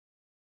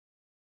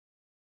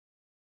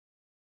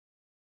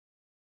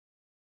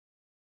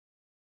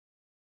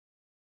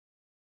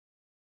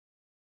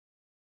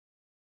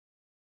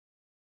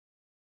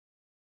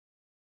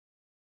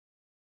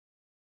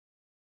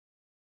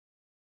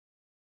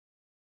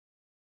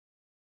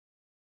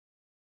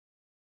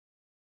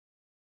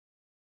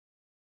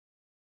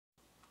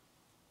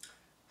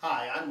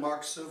Hi, I'm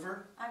Mark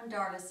Suver. I'm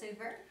Darla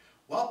Suver.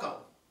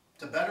 Welcome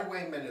to Better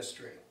Way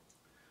Ministry.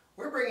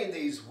 We're bringing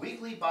these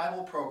weekly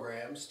Bible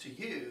programs to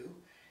you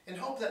in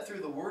hope that through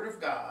the Word of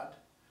God,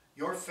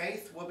 your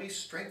faith will be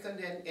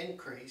strengthened and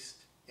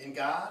increased in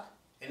God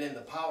and in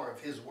the power of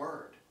His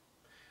Word.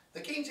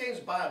 The King James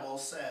Bible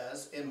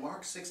says in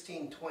Mark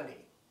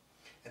 16:20,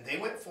 "And they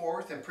went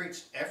forth and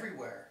preached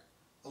everywhere,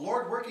 the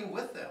Lord working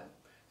with them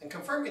and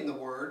confirming the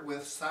Word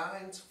with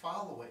signs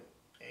following."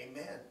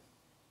 Amen.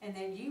 And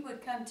then you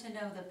would come to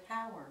know the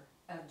power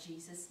of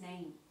Jesus'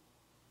 name.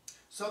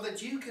 So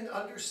that you can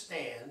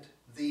understand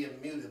the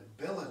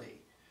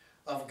immutability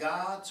of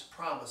God's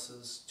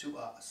promises to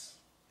us.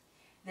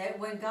 That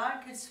when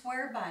God could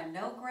swear by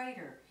no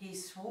greater, He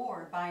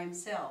swore by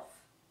Himself.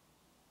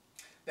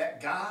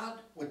 That God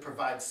would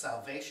provide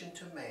salvation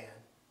to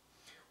man,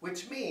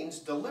 which means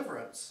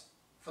deliverance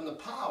from the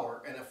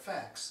power and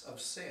effects of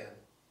sin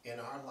in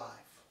our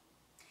life.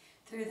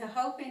 Through the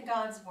hope in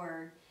God's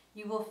Word,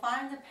 you will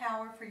find the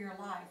power for your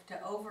life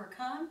to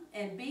overcome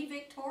and be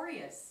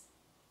victorious.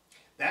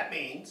 That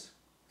means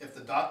if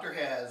the doctor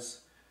has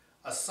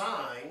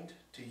assigned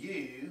to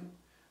you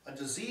a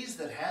disease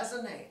that has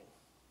a name,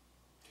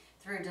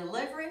 through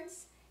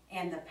deliverance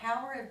and the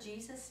power of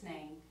Jesus'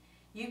 name,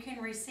 you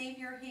can receive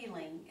your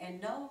healing, and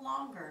no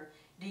longer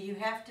do you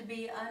have to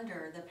be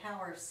under the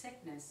power of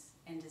sickness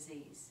and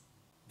disease.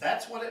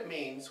 That's what it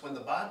means when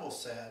the Bible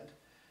said,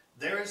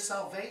 there is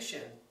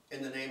salvation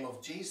in the name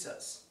of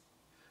Jesus.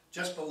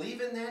 Just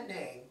believe in that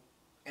name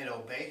and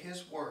obey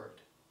His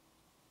word.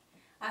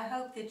 I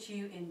hope that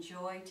you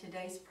enjoy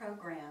today's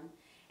program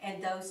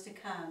and those to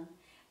come,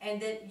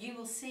 and that you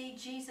will see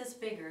Jesus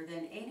bigger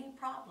than any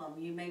problem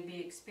you may be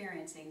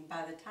experiencing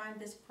by the time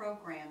this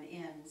program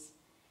ends.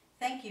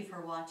 Thank you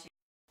for watching.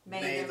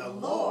 May the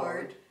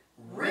Lord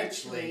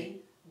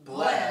richly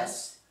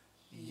bless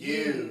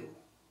you.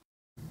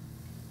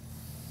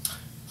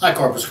 Hi,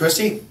 Corpus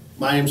Christi.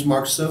 My name is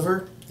Mark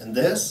Suver, and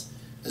this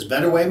is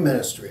Better Way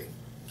Ministry.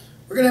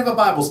 We're going to have a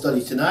Bible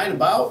study tonight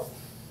about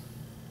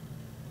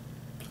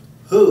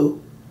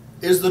who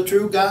is the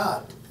true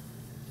God.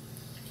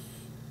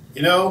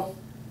 You know,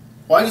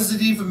 why does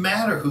it even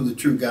matter who the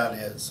true God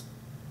is?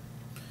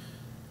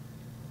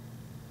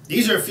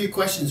 These are a few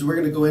questions we're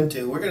going to go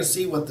into. We're going to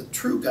see what the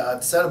true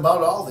God said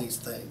about all these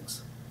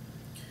things.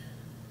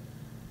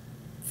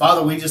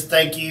 Father, we just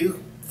thank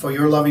you for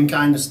your loving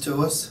kindness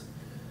to us,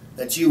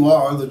 that you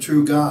are the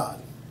true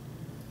God.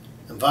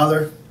 And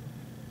Father,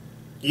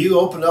 you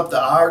open up the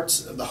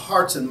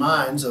hearts and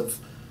minds of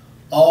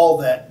all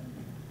that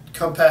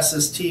come past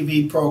this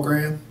TV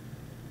program.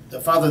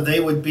 That Father,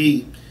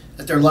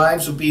 that their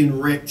lives would be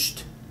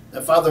enriched.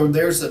 That Father,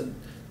 there's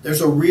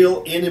a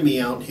real enemy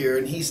out here,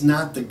 and he's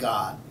not the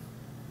God.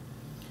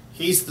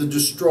 He's the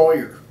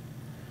destroyer.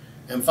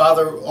 And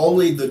Father,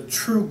 only the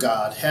true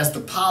God has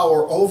the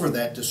power over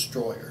that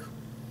destroyer.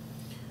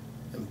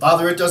 And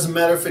Father, it doesn't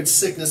matter if it's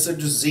sickness or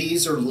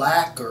disease or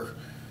lack, or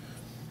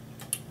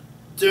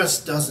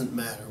just doesn't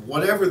matter.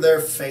 Whatever they're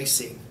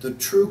facing, the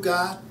true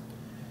God,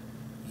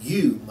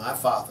 you, my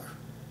Father,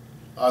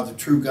 are the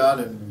true God,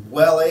 and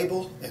well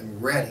able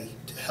and ready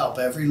to help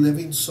every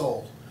living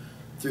soul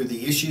through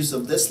the issues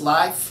of this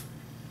life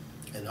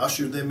and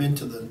usher them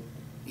into the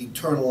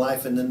eternal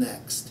life in the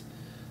next.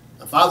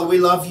 Now, Father, we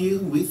love you.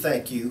 We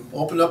thank you.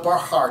 Open up our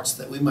hearts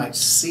that we might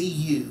see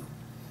you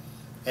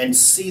and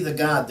see the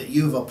God that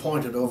you have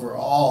appointed over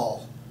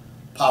all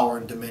power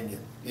and dominion.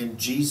 In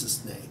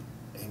Jesus' name,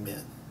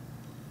 amen.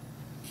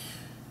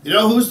 You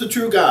know, who's the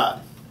true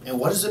God? And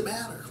what does it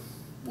matter?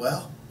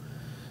 Well,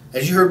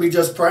 as you heard me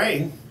just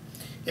praying,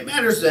 it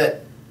matters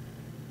that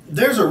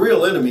there's a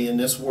real enemy in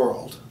this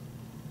world.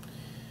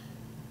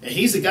 And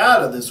he's the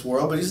God of this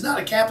world, but he's not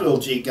a capital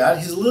G God,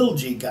 he's a little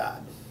g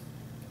God.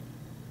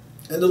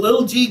 And the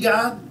little g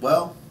God,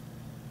 well,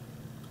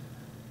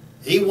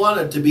 he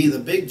wanted to be the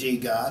big G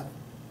God,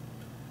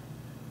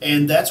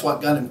 and that's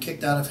what got him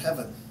kicked out of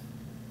heaven.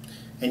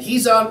 And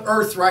he's on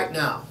earth right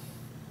now.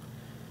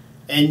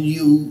 And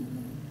you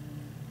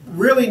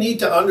really need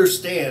to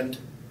understand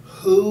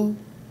who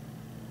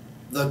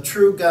the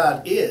true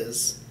God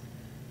is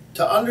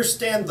to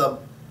understand the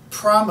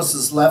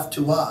promises left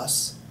to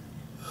us,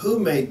 who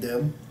made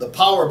them, the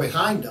power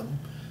behind them,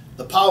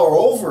 the power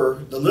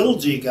over the little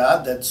g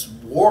God that's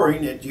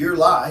warring at your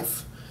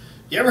life.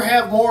 You ever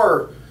have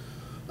more,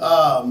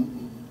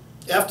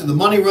 after the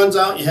money runs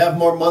out, you have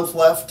more month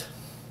left?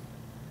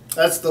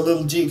 That's the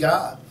little g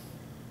God.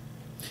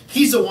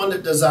 He's the one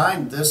that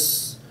designed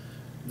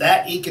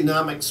that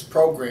economics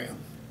program.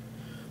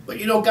 But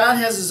you know, God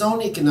has His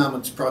own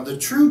economics program.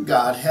 The true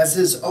God has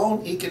His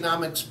own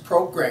economics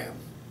program.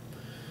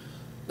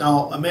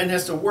 Now, a man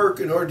has to work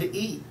in order to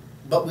eat,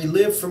 but we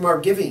live from our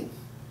giving.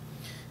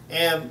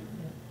 And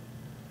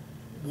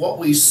what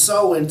we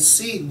sow in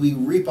seed, we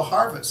reap a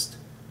harvest.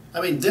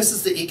 I mean, this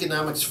is the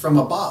economics from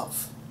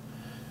above.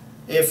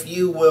 If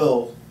you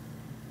will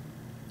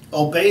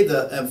obey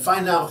and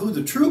find out who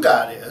the true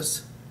God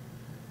is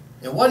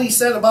and what He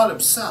said about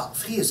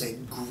Himself, He is a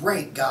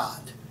great God.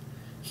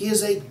 He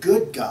is a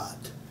good God.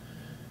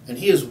 And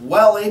he is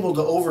well able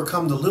to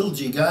overcome the little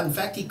g God. In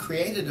fact, he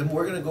created him.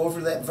 We're going to go over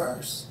that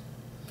verse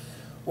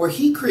where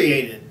he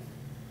created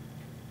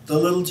the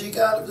little g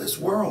God of this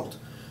world.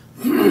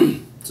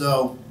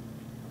 So,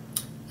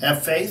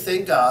 have faith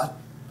in God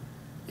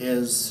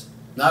is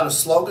not a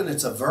slogan,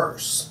 it's a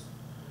verse.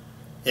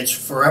 It's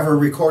forever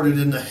recorded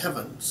in the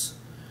heavens.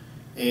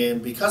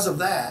 And because of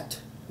that,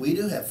 we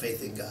do have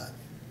faith in God.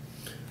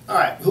 All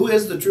right, who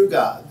is the true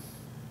God?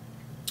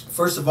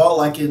 First of all,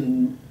 like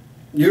in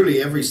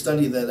nearly every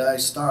study that I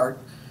start,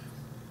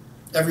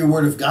 every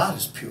word of God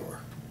is pure.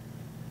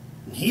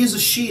 And he is a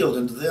shield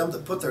unto them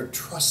that put their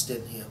trust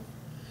in him.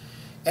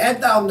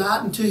 Add thou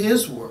not unto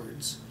his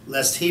words,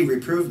 lest he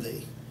reprove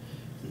thee,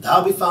 and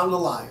thou be found a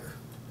liar.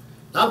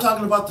 Now I'm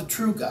talking about the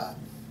true God.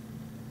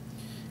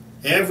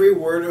 Every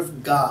word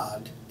of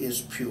God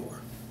is pure.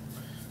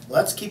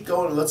 Let's keep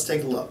going and let's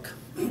take a look.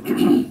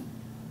 The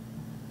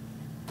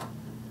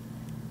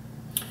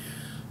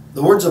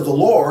words of the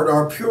Lord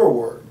are pure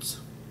words.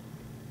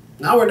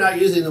 Now we're not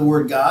using the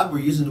word God, we're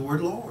using the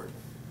word Lord.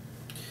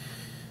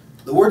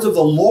 The words of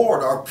the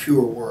Lord are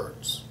pure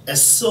words,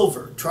 as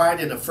silver tried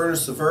in a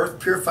furnace of earth,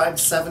 purified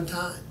 7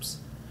 times.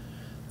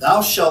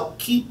 Thou shalt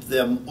keep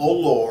them, O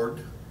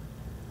Lord,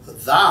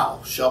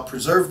 thou shalt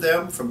preserve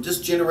them from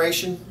this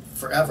generation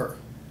forever.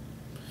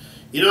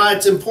 You know,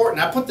 it's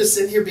important. I put this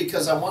in here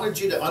because I wanted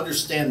you to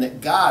understand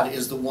that God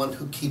is the one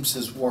who keeps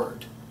his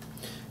word.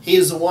 He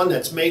is the one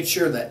that's made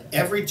sure that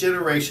every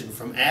generation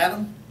from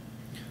Adam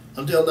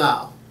until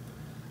now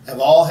have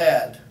all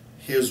had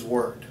his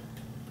word.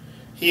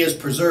 He has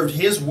preserved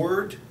his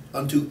word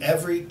unto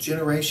every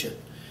generation.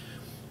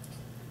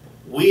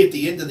 We at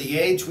the end of the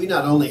age, we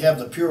not only have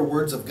the pure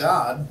words of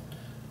God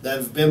that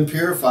have been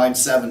purified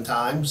 7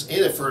 times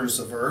in a furnace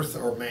of earth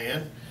or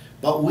man,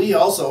 but we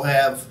also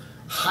have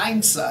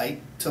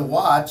hindsight to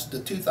watch the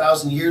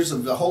 2,000 years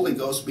of the Holy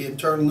Ghost being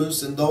turned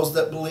loose in those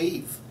that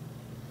believe.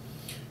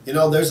 You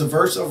know, there's a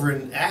verse over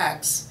in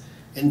Acts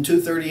in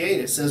 2:38.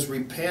 It says,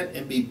 repent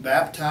and be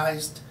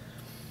baptized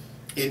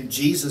in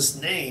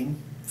Jesus'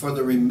 name for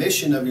the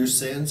remission of your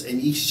sins,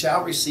 and ye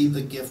shall receive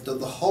the gift of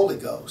the Holy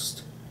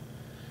Ghost.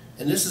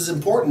 And this is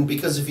important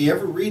because if you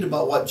ever read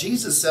about what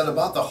Jesus said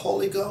about the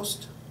Holy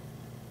Ghost,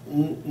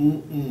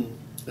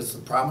 it's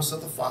the promise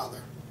of the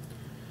Father.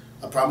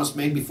 A promise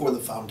made before the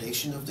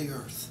foundation of the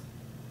earth.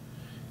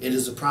 It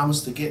is a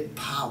promise to get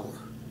power.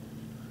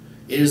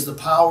 It is the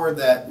power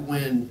that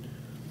when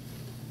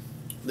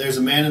there's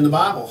a man in the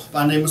Bible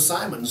by the name of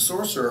Simon, the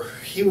sorcerer,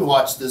 he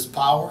watched this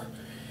power.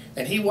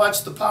 And he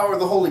watched the power of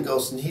the Holy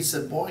Ghost, and he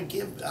said, boy,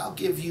 I'll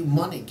give you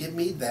money. Give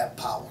me that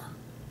power.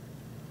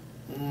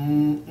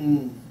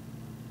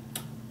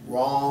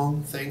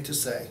 Wrong thing to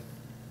say.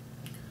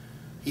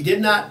 He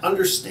did not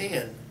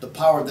understand the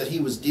power that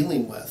he was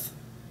dealing with.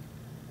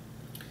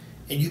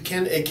 And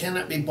it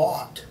cannot be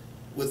bought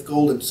with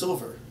gold and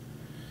silver.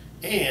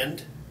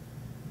 And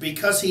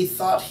because he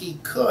thought he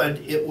could,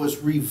 it was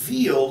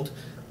revealed,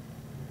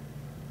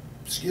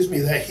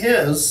 that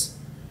his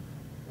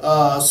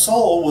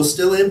soul was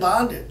still in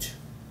bondage.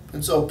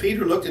 And so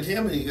Peter looked at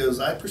him and he goes,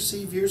 I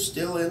perceive you're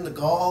still in the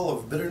gall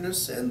of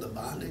bitterness and the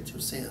bondage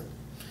of sin.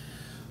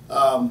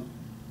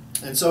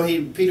 And so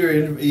Peter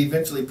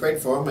eventually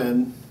prayed for him,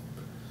 and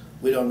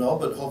we don't know,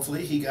 but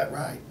hopefully he got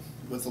right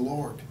with the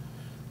Lord.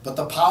 But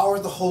the power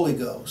of the Holy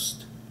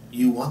Ghost,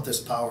 you want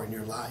this power in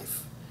your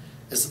life.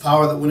 It's the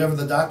power that whenever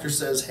the doctor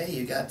says, hey,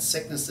 you got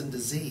sickness and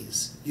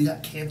disease, you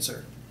got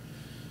cancer,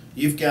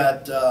 you've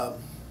got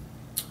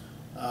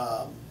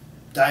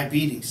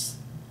diabetes.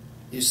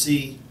 You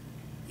see,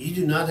 you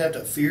do not have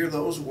to fear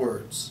those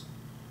words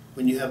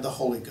when you have the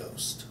Holy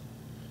Ghost.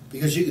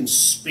 Because you can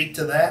speak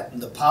to that in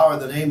the power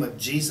of the name of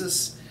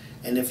Jesus.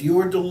 And if you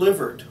are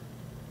delivered,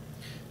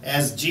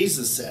 as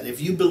Jesus said,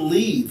 if you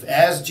believe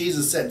as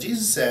Jesus said,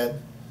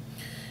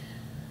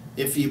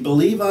 if you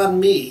believe on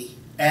me,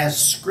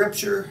 as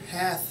Scripture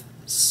hath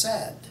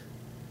said,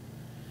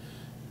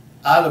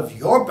 out of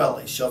your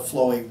belly shall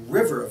flow a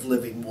river of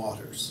living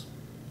waters.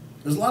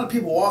 There's a lot of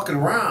people walking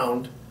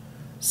around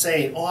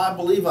saying, oh, I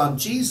believe on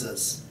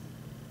Jesus,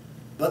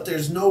 but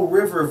there's no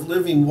river of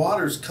living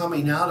waters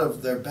coming out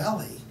of their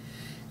belly.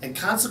 And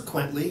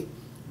consequently,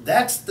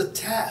 that's the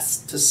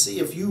test to see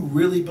if you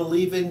really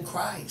believe in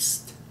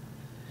Christ.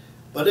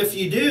 But if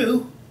you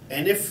do,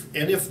 and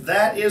if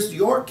that is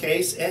your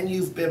case, and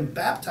you've been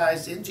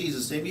baptized in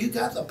Jesus' name, you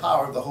got the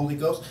power of the Holy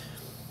Ghost,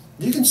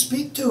 you can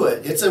speak to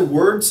it. It's a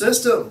word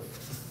system.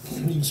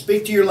 You can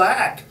speak to your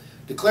lack.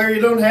 Declare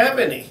you don't have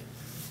any.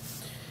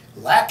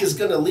 Lack is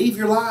going to leave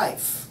your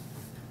life.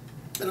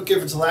 I don't care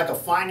if it's a lack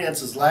of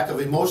finances, lack of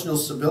emotional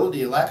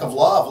stability, a lack of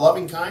love,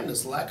 loving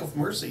kindness, lack of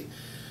mercy,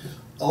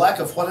 a lack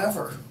of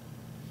whatever.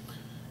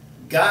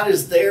 God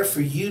is there for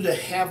you to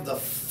have the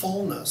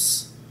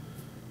fullness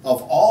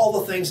of all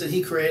the things that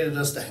He created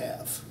us to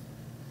have.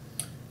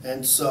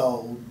 And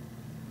so,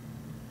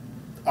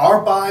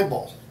 our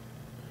Bible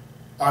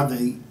are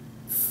the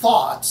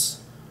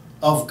thoughts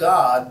of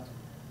God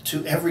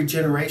to every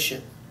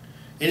generation.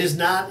 It is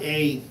not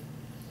a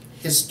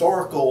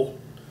historical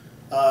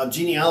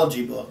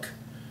genealogy book.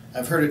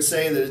 I've heard it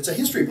say that it's a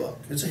history book.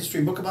 It's a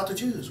history book about the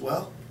Jews.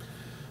 Well,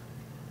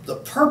 the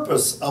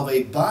purpose of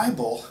a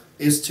Bible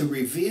is to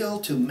reveal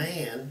to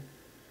man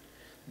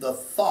the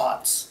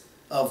thoughts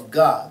of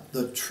God,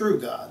 the true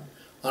God,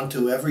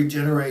 unto every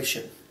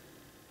generation.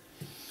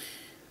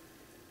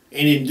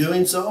 And in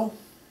doing so,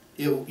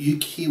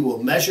 he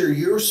will measure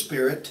your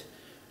spirit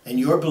and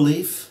your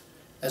belief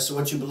as to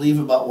what you believe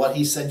about what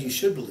he said you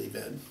should believe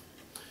in.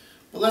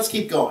 But let's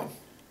keep going.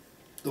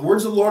 The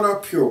words of the Lord are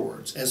pure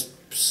words, as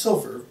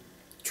silver,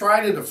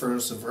 tried in a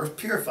furnace of earth,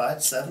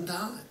 purified 7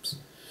 times.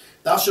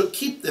 Thou shalt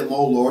keep them,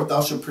 O Lord,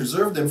 thou shalt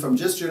preserve them from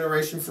this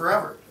generation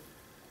forever.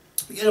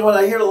 You know what,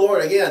 I hear the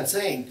Lord again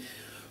saying,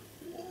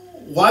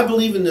 why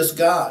believe in this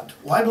God?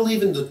 Why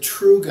believe in the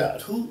true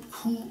God?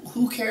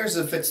 Who cares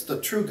if it's the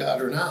true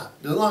God or not?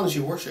 As long as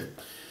you worship.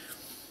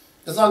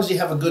 As long as you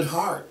have a good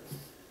heart.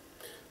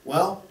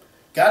 Well,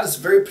 God is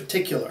very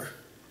particular.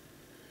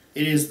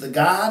 It is the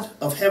God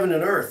of heaven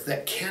and earth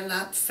that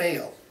cannot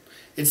fail.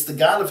 It's the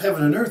God of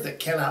heaven and earth that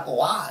cannot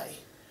lie.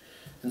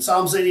 In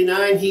Psalms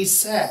 89, he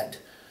said,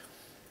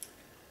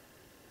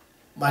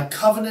 my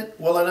covenant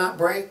will I not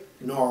break,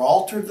 nor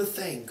alter the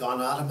thing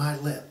gone out of my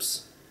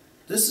lips.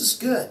 This is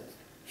good.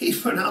 He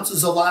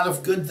pronounces a lot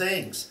of good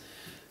things.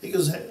 He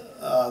goes,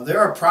 there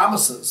are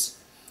promises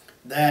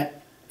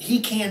that he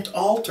can't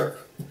alter.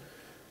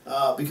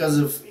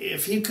 Because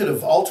if he could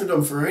have altered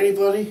them for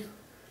anybody,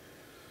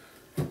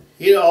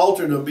 he'd have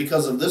altered them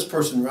because of this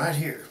person right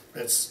here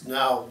that's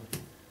now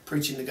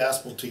preaching the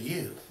gospel to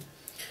you.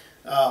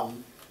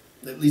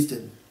 At least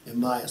in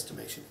my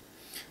estimation.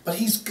 But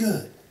he's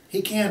good.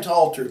 He can't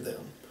alter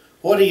them.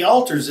 What he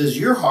alters is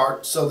your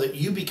heart so that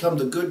you become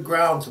the good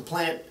ground to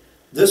plant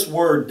this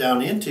word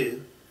down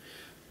into,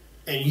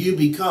 and you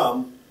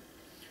become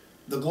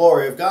the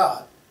glory of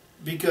God.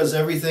 Because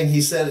everything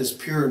he said is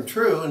pure and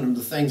true, and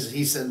the things that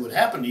he said would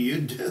happen to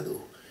you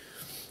do.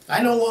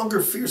 I no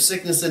longer fear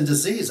sickness and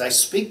disease. I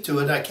speak to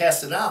it, I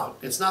cast it out.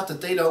 It's not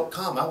that they don't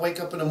come. I wake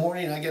up in the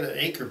morning, I get an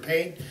ache or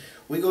pain.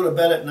 We go to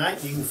bed at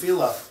night, and you can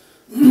feel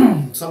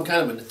some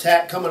kind of an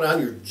attack coming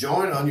on your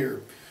joint, on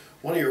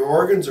one of your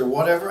organs or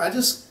whatever. I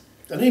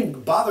don't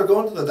even bother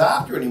going to the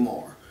doctor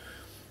anymore.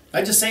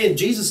 I just say in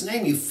Jesus'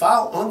 name, you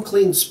foul,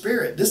 unclean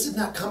spirit. This did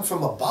not come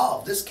from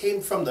above. This came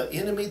from the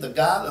enemy, the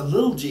God, a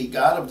little g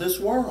God of this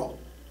world.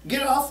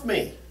 Get off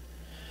me.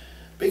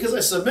 Because I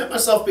submit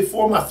myself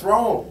before my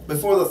throne,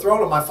 before the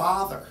throne of my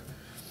Father.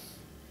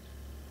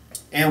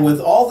 And with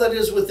all that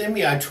is within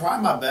me, I try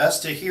my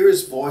best to hear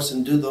his voice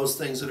and do those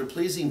things that are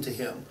pleasing to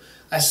him.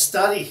 I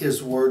study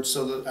his word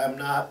so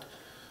that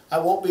I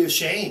won't be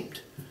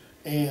ashamed.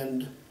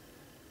 And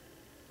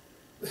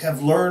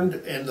have learned,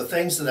 and the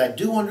things that I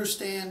do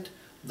understand,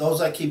 those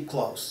I keep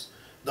close.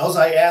 Those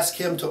I ask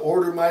him to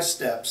order my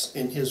steps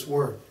in his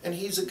word. And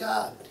he's a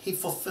God. He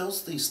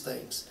fulfills these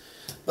things.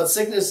 But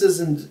sicknesses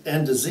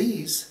and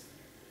disease,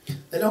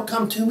 they don't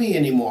come to me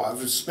anymore.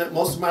 I've spent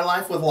most of my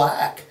life with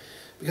lack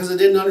because I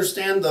didn't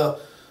understand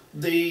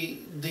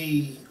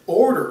the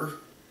order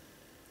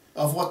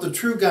of what the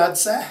true God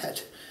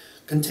said,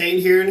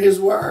 contained here in his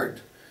word.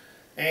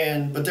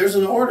 But there's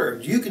an order.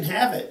 You can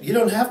have it. You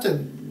don't have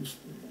to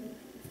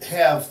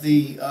have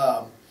the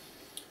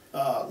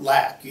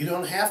lack. You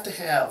don't have to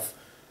have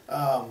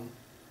a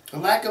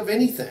lack of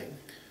anything.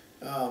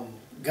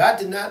 God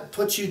did not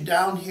put you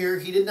down here.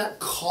 He did not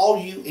call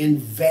you in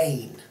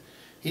vain.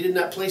 He did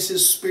not place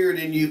his spirit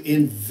in you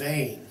in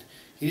vain.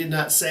 He did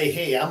not say,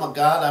 hey, I'm a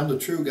God, I'm the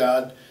true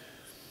God,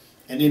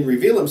 and then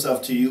reveal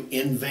himself to you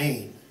in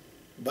vain.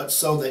 But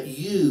so that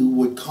you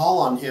would call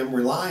on him,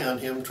 rely on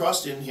him,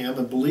 trust in him,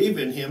 and believe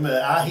in him.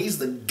 He's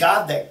the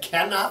God that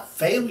cannot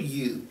fail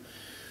you.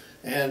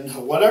 And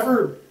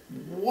whatever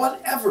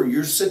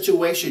your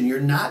situation, you're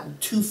not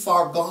too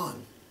far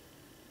gone.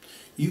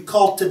 You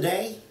call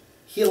today,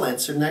 he'll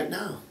answer right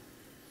now.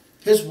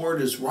 His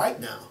word is right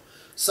now.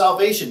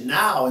 Salvation,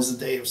 now is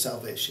the day of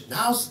salvation.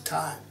 Now's the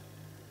time.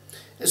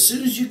 As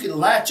soon as you can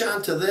latch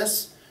onto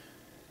this,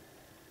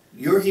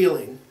 your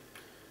healing,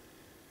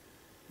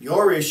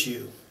 your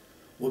issue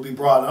will be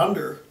brought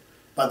under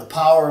by the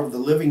power of the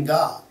living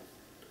God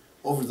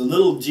over the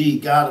little g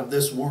God of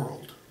this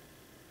world.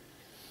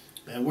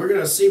 And we're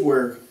going to see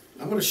where,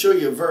 I'm going to show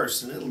you a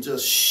verse, and it'll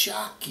just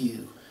shock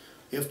you.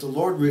 If the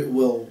Lord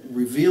will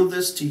reveal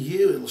this to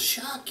you, it'll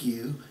shock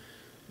you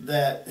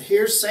that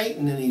here's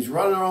Satan, and he's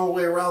running all the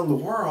way around the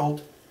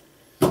world,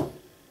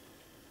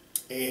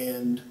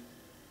 and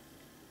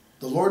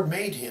the Lord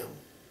made him,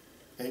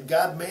 and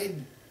God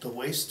made the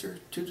waster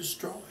to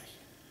destroy.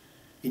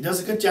 He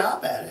does a good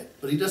job at it,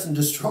 but he doesn't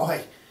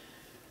destroy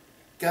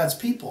God's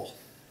people.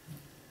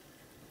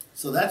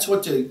 So that's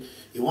what you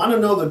want to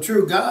know the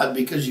true God,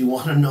 because you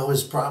want to know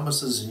his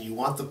promises, and you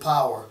want the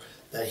power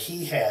that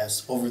he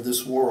has over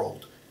this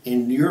world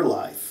in your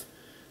life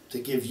to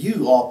give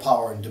you all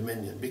power and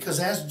dominion. Because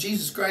as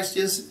Jesus Christ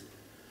is,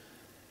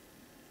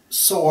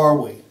 so are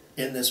we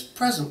in this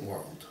present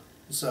world.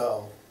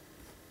 So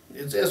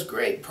it's a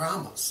great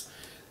promise.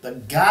 The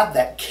God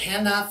that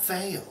cannot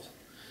fail.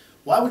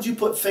 Why would you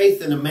put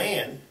faith in a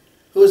man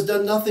who has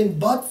done nothing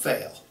but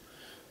fail?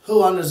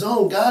 who on his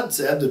own, God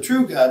said, the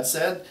true God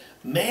said,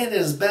 man in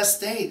his best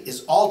state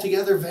is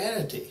altogether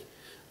vanity.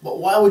 But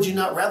why would you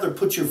not rather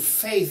put your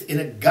faith in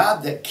a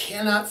God that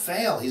cannot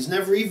fail? He's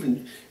never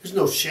even, there's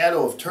no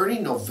shadow of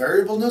turning, no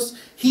variableness.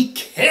 He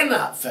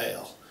cannot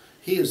fail.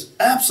 He is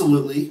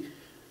absolutely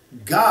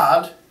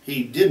God.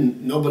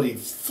 Nobody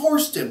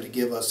forced him to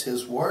give us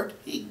his word.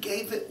 He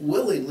gave it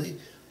willingly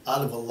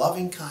out of a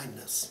loving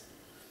kindness.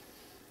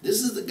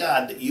 This is the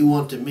God that you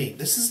want to meet.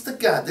 This is the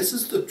God. This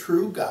is the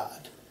true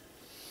God.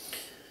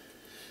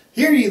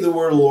 Hear ye the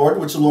word of the Lord,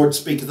 which the Lord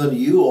speaketh unto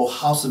you, O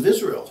house of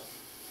Israel.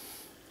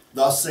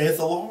 Thus saith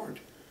the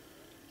Lord,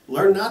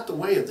 learn not the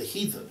way of the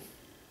heathen,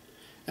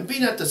 and be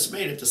not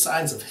dismayed at the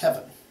signs of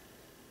heaven.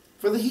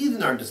 For the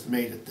heathen are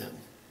dismayed at them.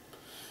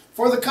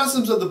 For the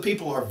customs of the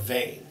people are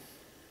vain.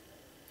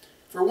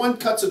 For one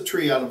cuts a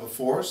tree out of a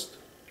forest,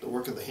 the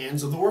work of the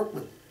hands of the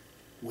workman,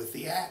 with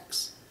the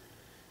axe.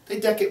 They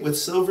deck it with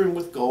silver and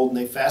with gold, and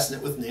they fasten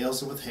it with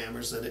nails and with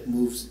hammers, that it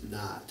moves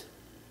not.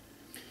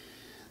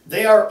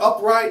 They are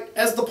upright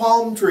as the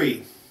palm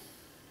tree,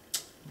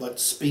 but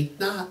speak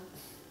not.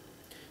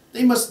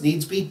 They must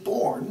needs be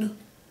born,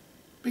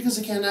 because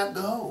they cannot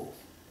go.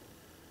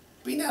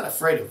 Be not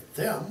afraid of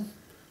them,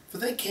 for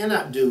they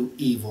cannot do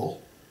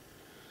evil.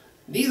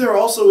 Neither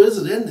also is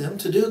it in them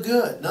to do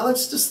good. Now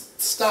let's just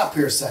stop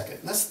here a second.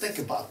 Let's think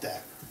about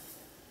that.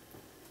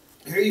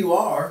 Here you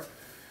are,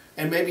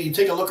 and maybe you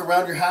take a look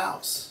around your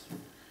house.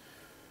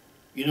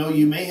 You know,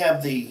 you may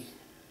have the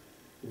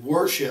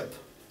worship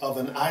of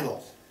an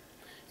idol.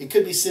 It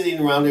could be sitting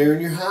around there in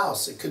your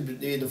house. It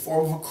could be in the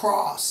form of a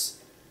cross.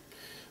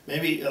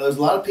 Maybe there's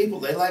a lot of people,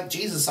 they like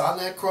Jesus on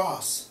that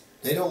cross.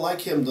 They don't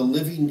like him, the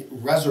living,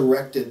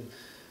 resurrected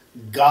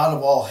God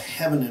of all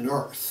heaven and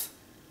earth.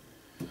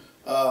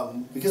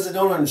 Because they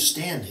don't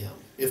understand him.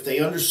 If they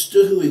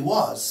understood who he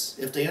was,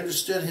 if they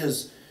understood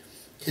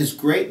his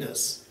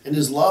greatness and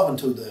his love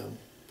unto them,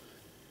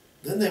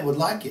 then they would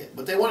like it.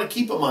 But they want to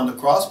keep him on the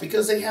cross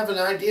because they have an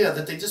idea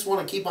that they just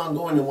want to keep on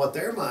going in what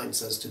their mind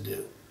says to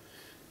do.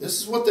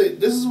 This is what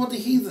the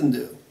heathen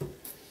do.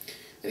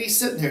 And he's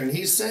sitting there and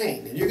he's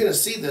saying, and you're going to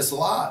see this a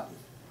lot,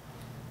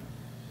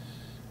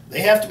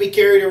 they have to be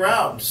carried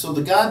around. So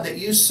the God that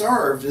you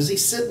served, is he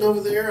sitting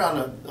over there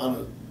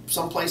on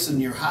someplace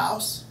in your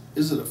house?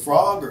 Is it a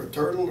frog or a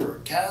turtle or a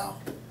cow?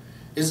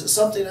 Is it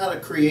something out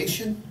of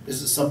creation?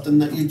 Is it something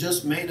that you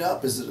just made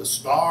up? Is it a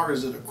star?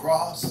 Is it a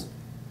cross?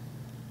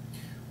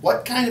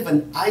 What kind of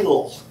an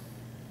idol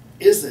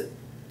is it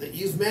that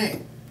you've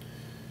made?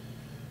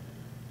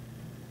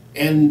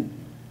 And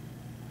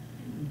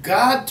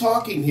God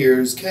talking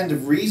here is kind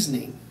of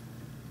reasoning.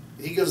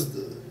 He goes,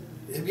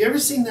 have you ever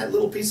seen that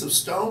little piece of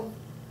stone?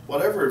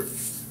 Whatever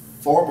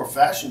form or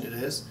fashion it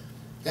is.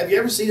 Have you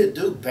ever seen it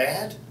do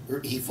bad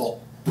or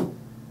evil?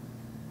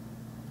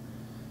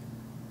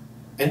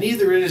 And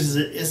neither is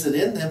it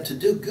in them to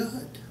do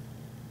good.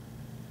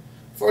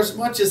 For as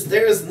much as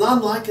there is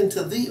none like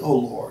unto thee, O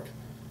Lord.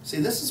 See,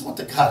 this is what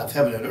the God of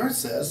heaven and earth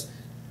says.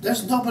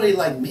 There's nobody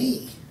like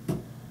me.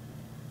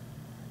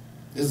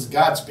 This is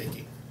God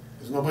speaking.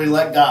 There's nobody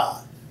like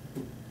God.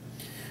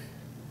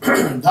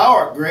 Thou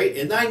art great,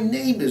 and thy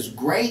name is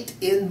great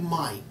in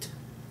might.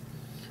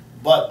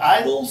 But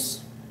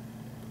idols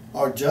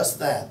are just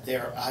that. They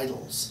are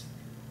idols.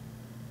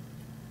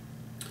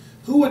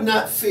 Who would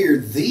not fear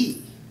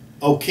thee,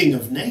 O King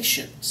of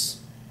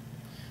nations?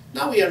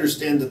 Now we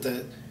understand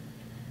that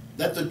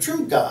the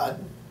true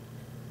God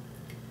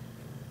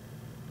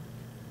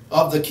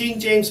of the King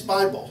James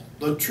Bible,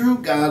 the true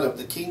God of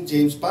the King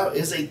James Bible,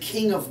 is a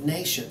King of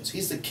nations.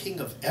 He's the King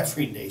of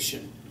every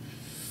nation.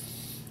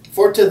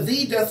 For to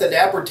thee doth it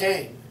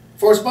appertain.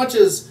 For as much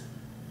as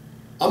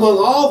among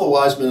all the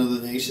wise men of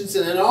the nations,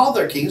 and in all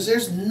their kings,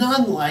 there's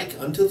none like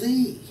unto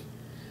thee.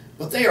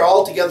 But they are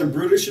altogether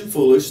brutish and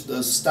foolish.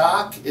 The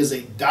stock is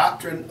a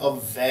doctrine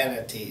of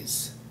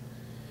vanities.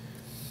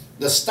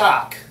 The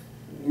stock.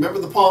 Remember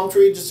the palm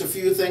tree, just a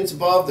few things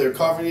above? They're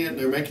carving it and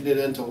they're making it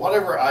into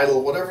whatever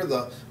idol, whatever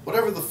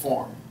the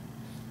form.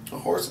 A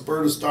horse, a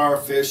bird, a star, a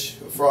fish,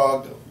 a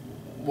frog,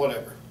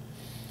 whatever.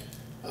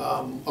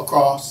 A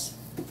cross,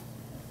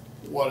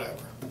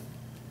 whatever.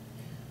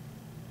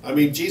 I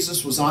mean,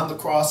 Jesus was on the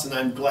cross, and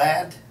I'm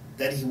glad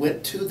that he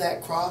went to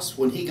that cross.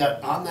 When he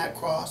got on that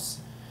cross,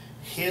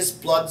 his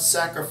blood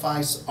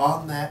sacrifice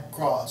on that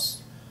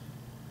cross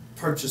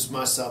purchased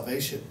my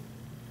salvation.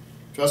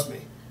 Trust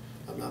me,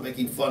 I'm not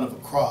making fun of a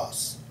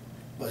cross,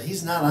 but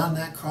he's not on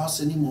that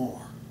cross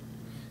anymore.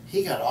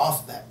 He got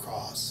off that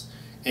cross,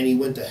 and he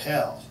went to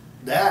hell.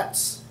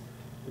 That's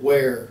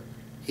where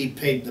he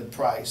paid the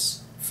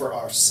price for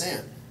our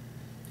sin.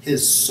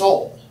 His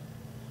soul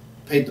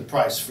paid the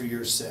price for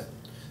your sin.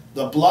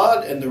 The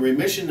blood and the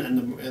remission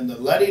and the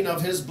letting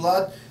of his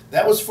blood,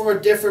 that was for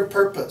a different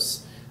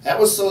purpose. That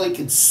was so he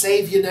could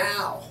save you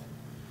now.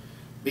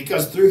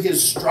 Because through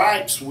his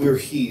stripes we're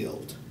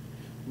healed.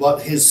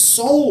 But his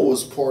soul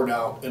was poured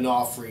out an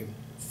offering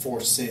for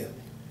sin.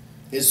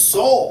 His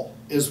soul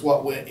is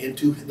what went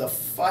into the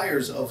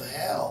fires of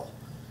hell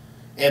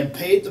and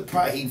paid the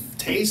price. He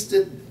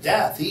tasted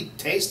death. He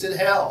tasted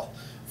hell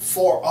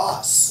for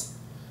us.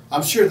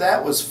 I'm sure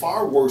that was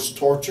far worse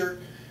torture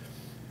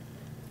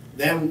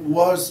than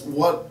was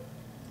what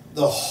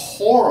the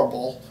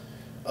horrible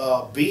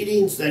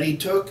beatings that he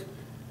took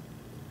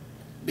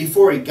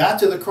before he got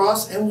to the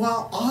cross and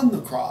while on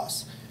the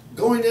cross.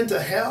 Going into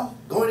hell,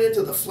 going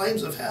into the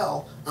flames of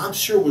hell, I'm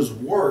sure was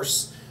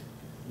worse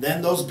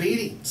than those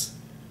beatings.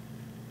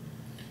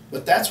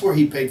 But that's where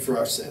he paid for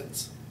our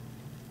sins.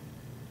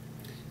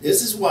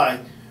 This is why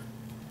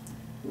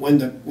when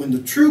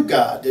the true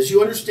God, as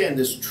you understand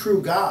this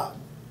true God,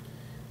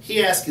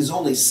 he asked his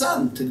only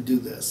son to do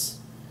this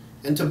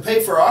and to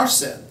pay for our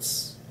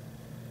sins.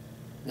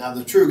 Now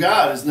the true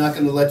God is not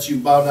going to let you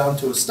bow down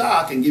to a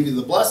stock and give you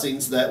the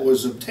blessings that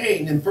was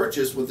obtained and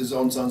purchased with his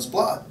own son's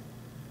blood.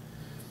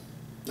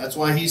 That's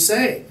why he's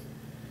saying,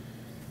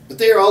 but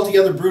they are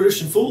altogether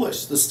brutish and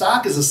foolish. The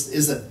stock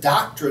is a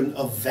doctrine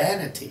of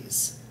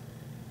vanities.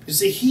 You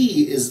see,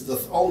 he is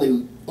the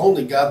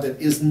only God that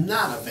is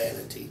not a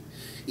vanity.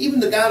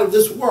 Even the God of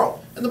this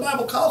world. And the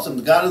Bible calls him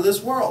the God of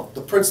this world,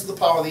 the prince of the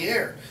power of the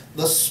air,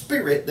 the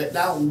spirit that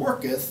now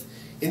worketh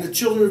in the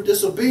children of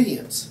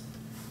disobedience.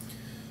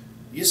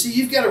 You see,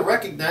 you've got to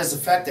recognize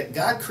the fact that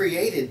God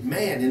created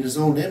man in his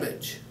own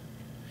image.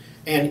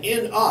 And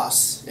in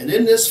us, and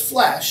in this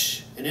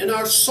flesh, and in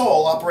our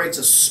soul operates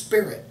a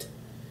spirit.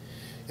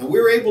 And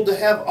we're able to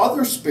have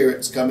other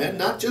spirits come in,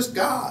 not just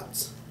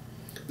God's.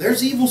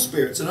 There's evil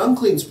spirits and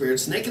unclean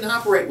spirits, and they can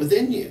operate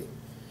within you.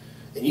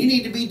 And you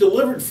need to be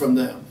delivered from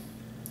them.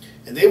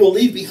 And they will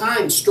leave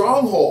behind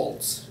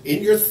strongholds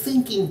in your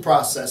thinking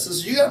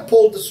processes. You got to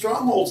pull the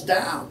strongholds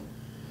down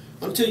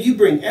until you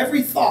bring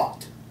every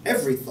thought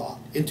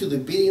into the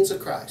obedience of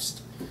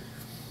Christ.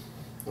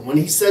 And when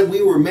he said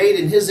we were made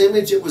in his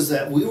image, it was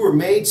that we were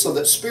made so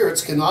that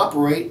spirits can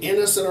operate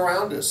in us and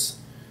around us.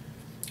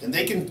 And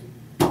they can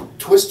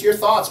twist your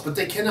thoughts, but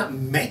they cannot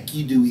make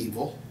you do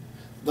evil.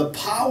 The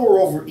power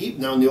over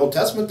evil, now in the Old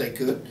Testament they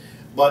could,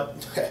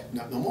 but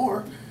not no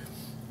more.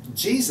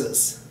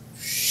 Jesus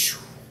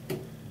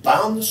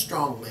bound the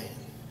strong man.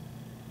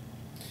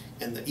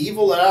 And the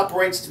evil that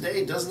operates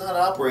today does not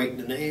operate in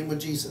the name of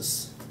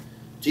Jesus.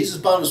 Jesus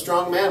bound a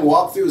strong man,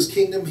 walked through his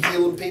kingdom,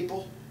 healing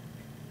people,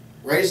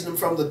 raising them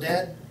from the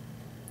dead.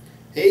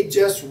 He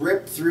just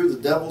ripped through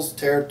the devil's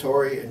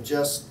territory and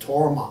just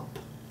tore them up.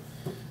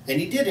 And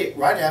he did it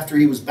right after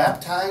he was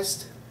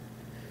baptized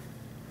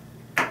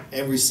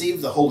and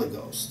received the Holy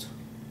Ghost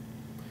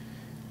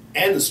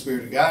and the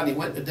Spirit of God. And he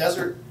went in the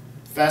desert,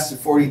 fasted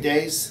 40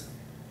 days,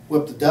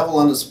 whipped the devil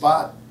on the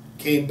spot,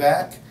 came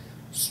back,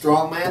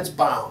 strong man's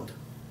bound.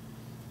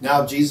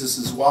 Now Jesus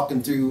is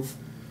walking through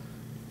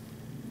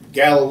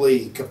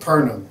Galilee,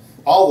 Capernaum,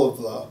 all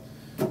of the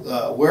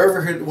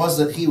wherever it was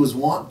that he was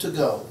wont to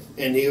go,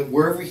 and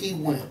wherever he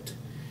went,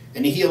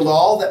 and he healed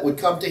all that would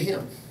come to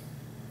him.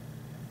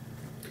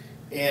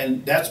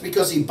 And that's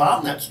because he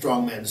bound that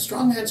strong man. The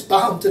strong man's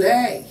bound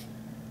today.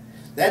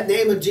 That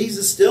name of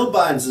Jesus still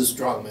binds the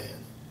strong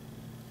man.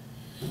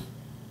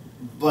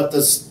 But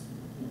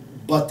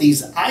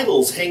these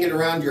idols hanging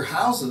around your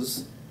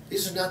houses,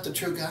 these are not the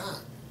true God.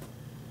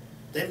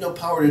 They have no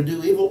power to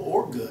do evil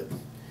or good.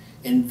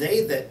 And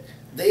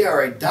they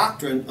are a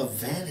doctrine of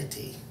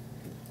vanity.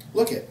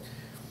 Look at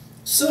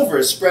silver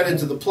is spread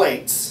into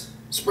plates,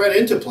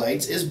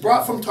 is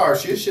brought from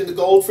Tarshish, and the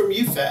gold from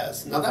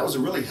Uphaz. Now that was a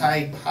really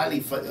highly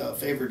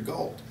favored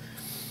gold.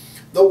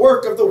 The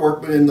work of the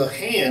workman in the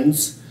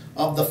hands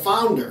of the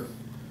founder.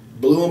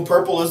 Blue and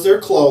purple is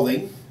their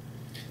clothing.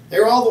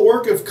 They're all the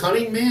work of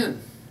cunning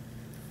men.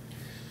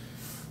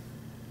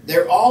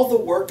 They're all the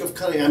work of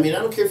cunning. I mean, I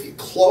don't care if you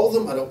clothe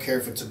them. I don't care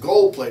if it's a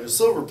gold plate, a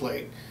silver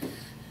plate.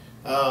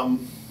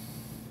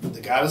 The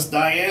goddess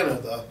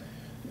Diana,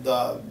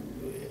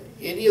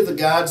 any of the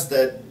gods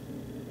that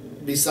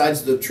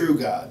besides the true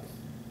God.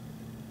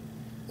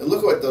 And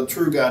look what the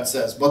true God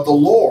says. But the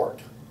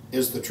Lord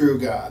is the true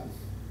God.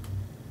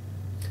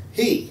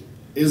 He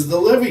is the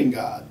living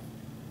God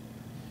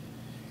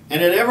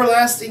and an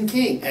everlasting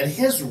King. At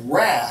his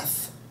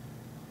wrath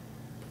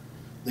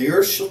the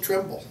earth shall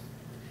tremble,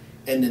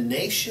 and the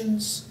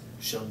nations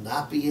shall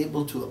not be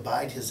able to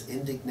abide his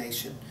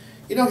indignation.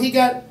 You know, he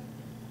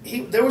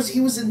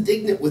was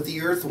indignant with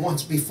the earth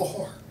once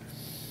before.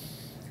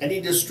 And he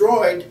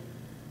destroyed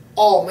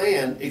all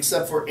man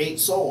except for 8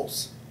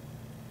 souls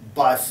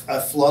by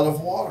a flood of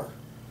water.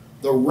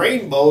 The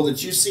rainbow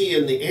that you see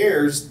in the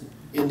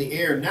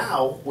air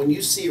now, when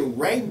you see a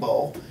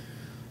rainbow,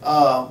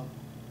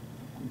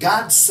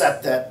 God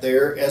set that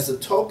there as a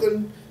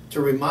token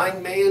to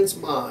remind man's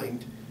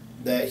mind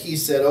that he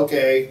said,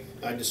 okay,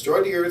 I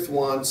destroyed the earth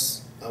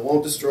once, I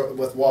won't destroy it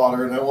with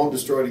water, and I won't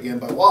destroy it again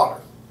by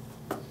water.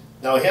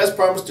 Now he has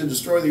promised to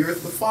destroy the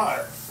earth with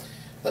fire,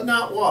 but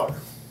not water.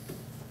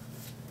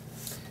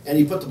 And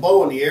he put the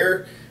bow in the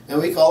air, and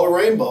we call it a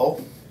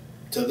rainbow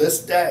to this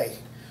day.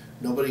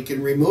 Nobody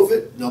can remove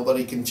it,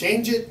 nobody can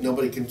change it,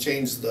 nobody can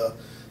change the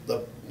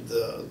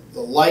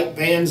light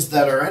bands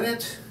that are in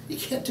it. You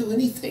can't do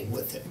anything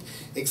with it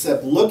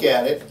except look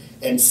at it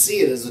and see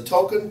it as a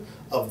token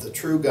of the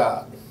true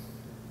God.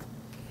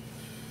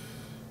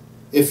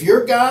 If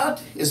your God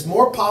is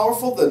more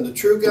powerful than the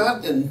true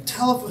God, then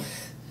tell him,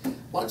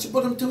 why don't you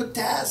put him to a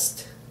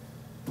test?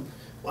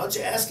 Why don't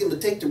you ask him to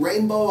take the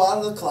rainbow out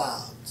of the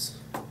clouds?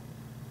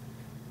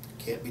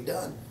 Can't be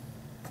done.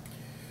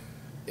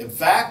 In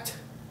fact,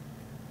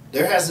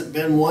 there hasn't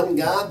been one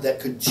God that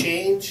could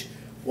change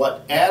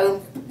what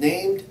Adam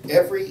named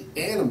every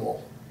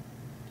animal,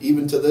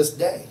 even to this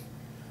day.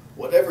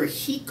 Whatever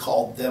he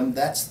called them,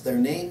 that's their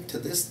name to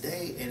this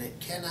day, and it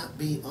cannot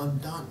be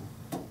undone.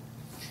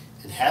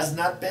 It has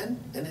not been,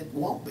 and it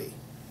won't be.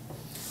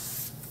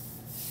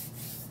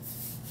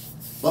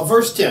 But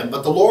verse 10,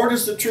 but the Lord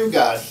is the true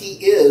God.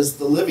 He is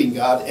the living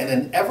God and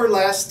an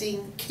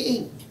everlasting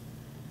King.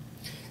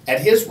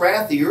 At his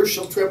wrath the earth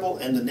shall tremble,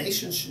 and the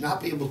nations shall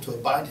not be able to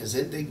abide his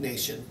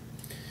indignation.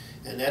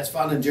 And that's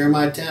found in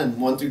Jeremiah 10,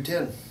 1 through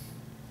 10.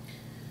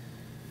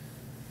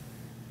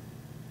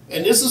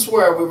 And this is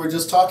where we were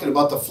just talking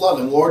about the flood.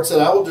 And the Lord said,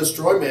 I will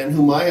destroy man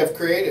whom I have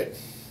created.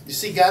 You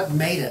see, God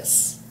made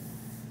us.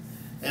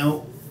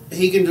 And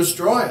he can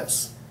destroy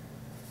us.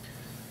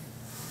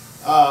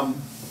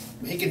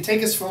 He can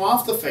take us from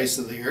off the face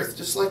of the earth,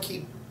 just like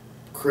he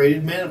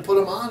created man and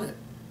put him on it.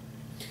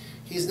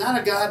 He's not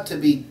a God to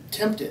be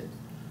tempted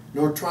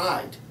nor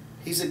tried.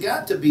 He's a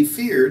God to be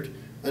feared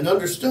and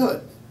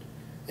understood.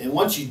 And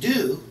once you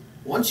do,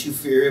 once you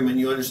fear him and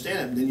you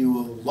understand him, then you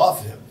will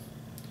love him.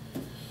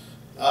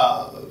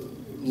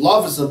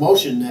 Love is the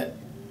emotion that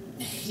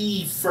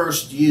he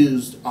first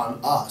used on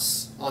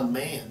us, on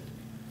man,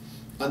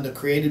 on the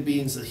created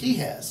beings that he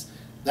has.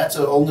 That's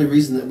the only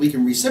reason that we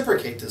can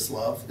reciprocate this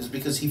love, is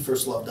because he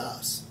first loved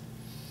us.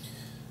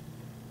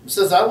 It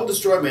says, I will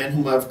destroy man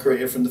whom I have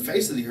created from the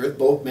face of the earth,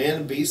 both man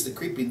and beast, the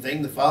creeping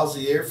thing, the fowls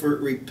of the air, for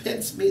it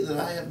repents me that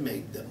I have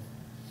made them.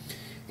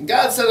 And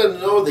God said unto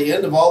Noah, the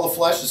end of all the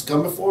flesh is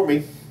come before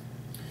me,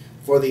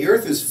 for the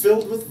earth is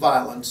filled with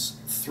violence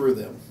through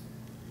them.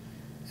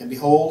 And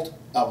behold,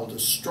 I will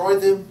destroy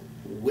them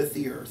with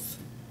the earth.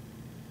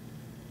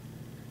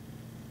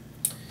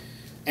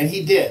 And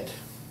he did.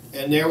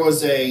 And there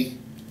was a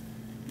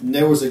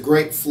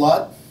great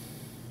flood.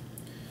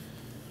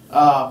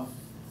 I'm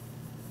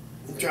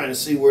trying to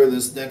see where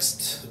this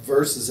next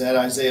verse is at.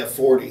 Isaiah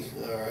 40.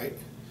 All right.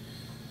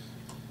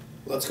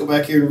 Let's go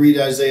back here and read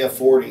Isaiah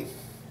 40.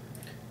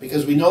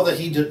 Because we know that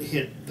he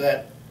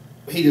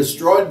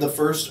destroyed the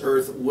first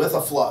earth with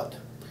a flood.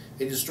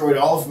 He destroyed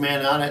all of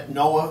man on it.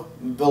 Noah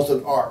built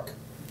an ark.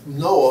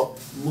 Noah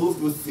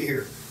moved with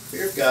fear.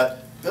 Fear of God.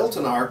 Built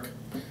an ark.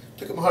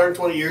 Took him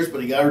 120 years,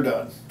 but he got her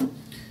done.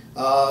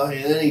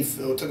 And then it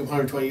took him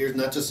 120 years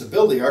not just to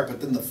build the ark,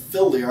 but then to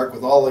fill the ark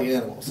with all the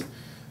animals.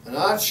 I'm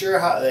not sure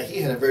how that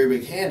he had a very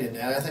big hand in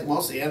that. I think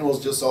most of the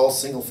animals just all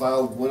single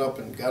filed went up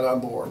and got on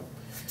board.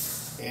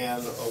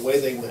 And away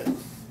they went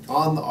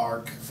on the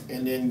ark.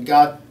 And then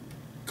God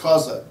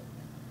caused the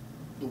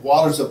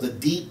waters of the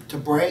deep to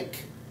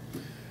break.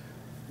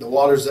 The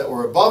waters that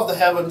were above the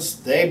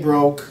heavens, they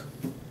broke.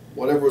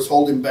 Whatever was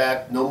holding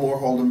back, no more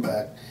holding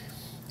back.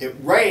 It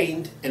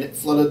rained and it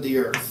flooded the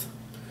earth.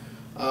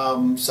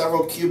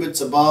 Several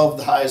cubits above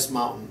the highest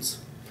mountains.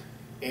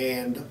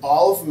 And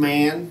all of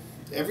man,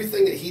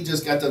 everything that he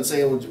just got done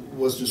saying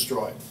was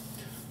destroyed.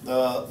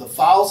 The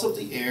fowls of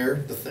the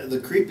air, the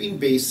creeping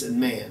beasts, and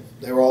man,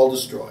 they were all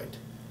destroyed.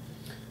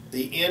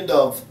 The end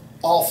of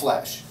all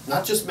flesh,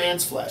 not just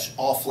man's flesh,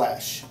 all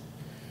flesh,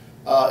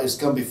 is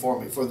come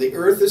before me. For the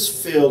earth is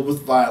filled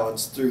with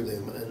violence through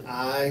them,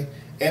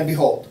 and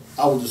behold,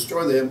 I will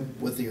destroy them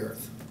with the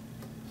earth.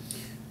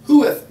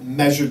 Who hath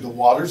measured the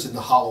waters in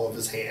the hollow of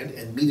his hand,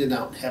 and meted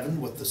out heaven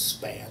with the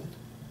span,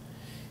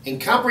 and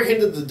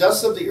comprehended the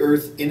dust of the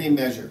earth in a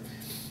measure?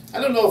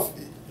 I don't know if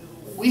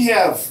we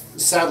have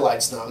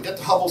satellites now. We got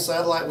the Hubble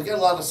satellite. We got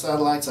a lot of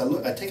satellites.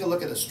 I take a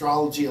look at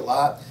astrology a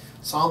lot.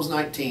 Psalms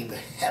 19, the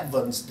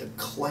heavens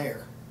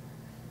declare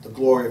the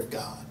glory of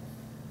God.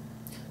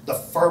 The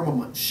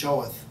firmament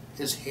showeth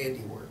his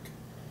handiwork.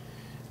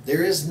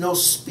 There is no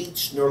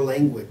speech nor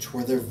language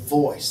where their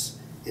voice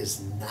is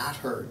not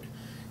heard.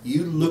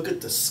 You look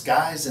at the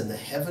skies and the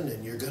heaven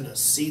and you're going to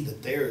see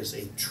that there is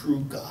a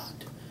true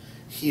God.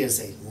 He is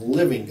a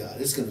living God.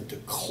 It's going to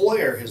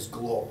declare his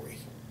glory.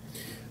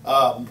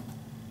 And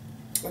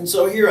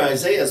so here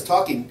Isaiah is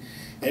talking,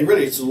 and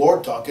really it's the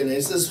Lord talking, and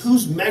it says,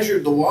 who's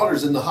measured the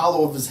waters in the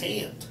hollow of his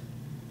hand?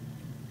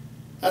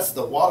 That's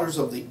the waters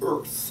of the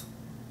earth.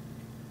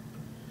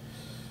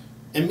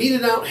 And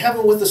meted out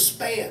heaven with a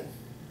span.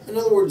 In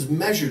other words,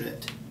 measured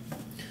it.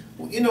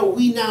 Well, you know,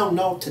 we now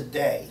know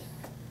today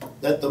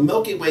that the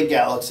Milky Way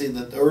galaxy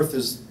that the earth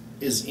is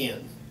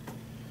in,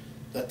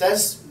 that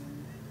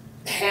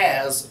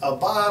has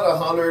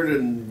about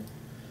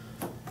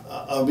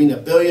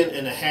 1.5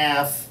 billion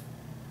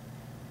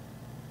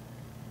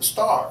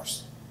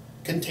stars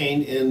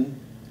contained in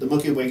the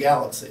Milky Way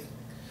galaxy.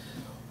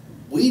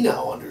 We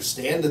now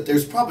understand that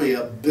there's probably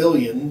 1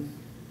 billion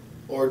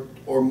or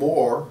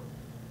more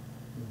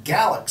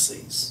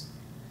galaxies,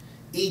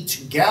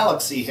 each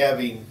galaxy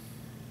having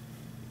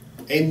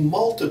a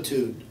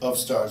multitude of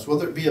stars,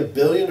 whether it be 1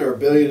 billion or 1.5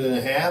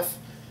 billion.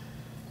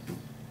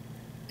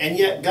 And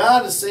yet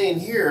God is saying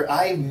here,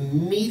 I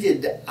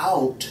meted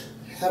out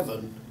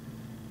heaven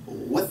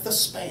with the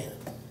span.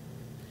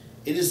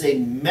 It is a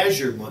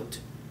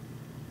measurement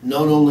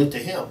known only to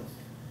Him.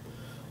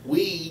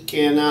 We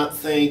cannot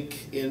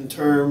think in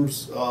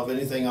terms of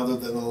anything other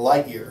than a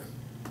light year.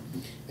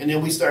 And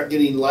then we start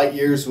getting light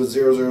years with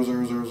 0, 0,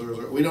 0, 0, 0,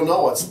 0. We don't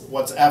know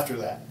what's after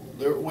that.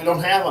 We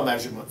don't have a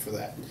measurement for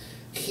that.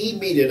 He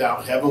meted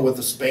out heaven with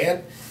a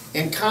span,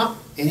 and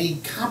He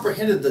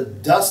comprehended the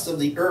dust of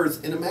the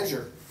earth in a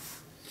measure.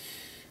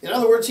 In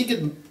other words,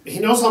 He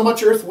knows how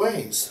much earth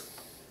weighs.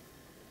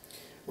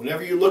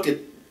 Whenever you look at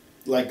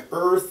like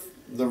earth,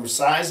 the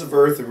size of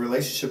earth in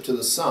relationship to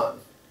the sun,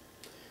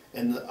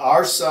 and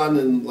our sun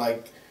in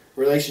like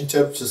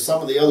relationship to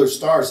some of the other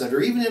stars that are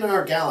even in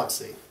our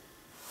galaxy,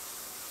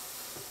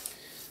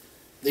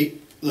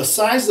 the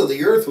size of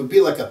the earth would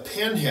be like a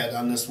pinhead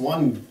on this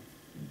one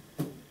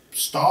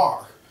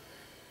star,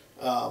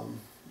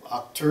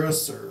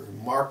 Arcturus or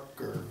Mark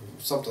or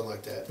something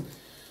like that.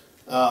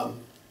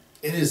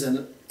 It is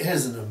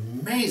an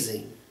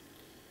amazing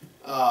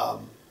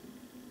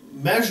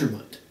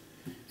measurement,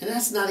 and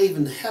that's not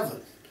even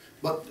heaven.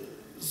 But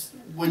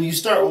when you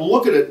start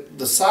looking at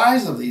the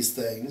size of these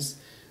things,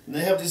 and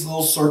they have these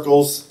little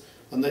circles,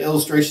 on the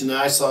illustration that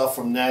I saw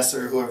from NASA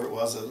or whoever it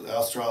was, an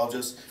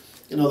astrologist,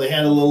 you know, they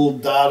had a little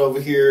dot over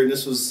here, and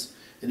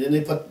then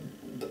they put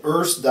the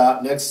Earth's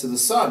dot next to the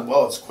sun.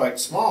 Well, it's quite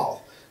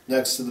small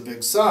next to the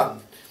big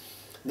sun.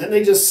 And then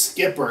they just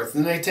skip Earth,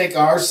 and then they take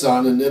our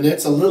sun, and then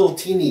it's a little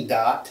teeny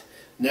dot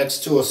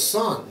next to a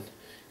sun.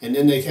 And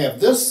then they have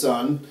this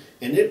sun,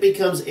 and it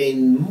becomes a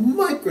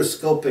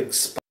microscopic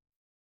spot,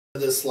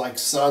 this like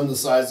sun the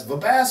size of a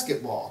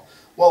basketball.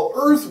 Well,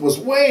 Earth was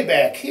way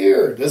back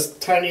here, this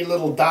tiny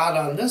little dot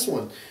on this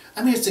one.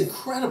 I mean, it's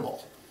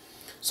incredible.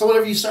 So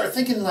whenever you start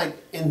thinking like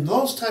in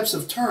those types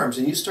of terms,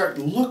 and you start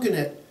looking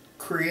at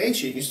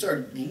creation, you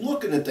start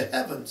looking at the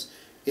heavens,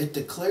 it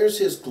declares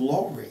His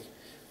glory,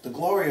 the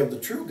glory of the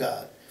true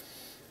God.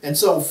 And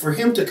so for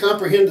Him to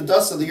comprehend the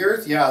dust of the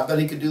earth, yeah, I bet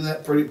He could do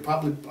that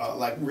probably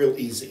like real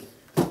easy.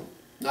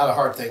 Not a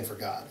hard thing for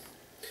God.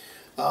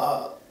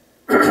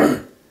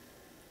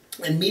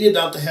 And meted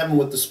out to heaven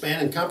with the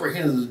span, and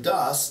comprehended the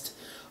dust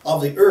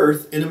of the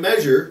earth in a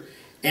measure,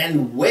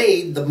 and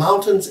weighed the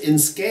mountains in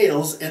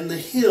scales and the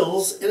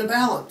hills in a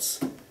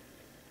balance.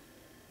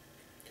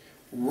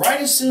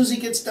 Right as soon as He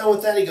gets done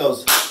with that, He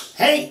goes,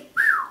 hey,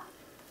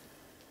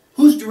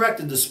 who's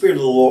directed the Spirit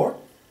of the Lord?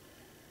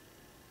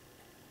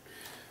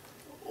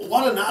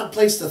 What an odd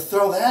place to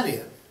throw that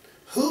in.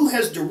 Who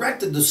has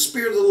directed the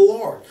Spirit of the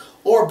Lord,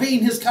 or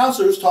being His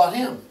counselors taught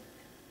Him?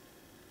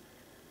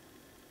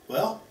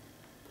 Well,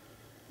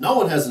 no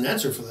one has an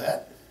answer for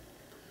that,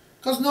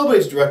 because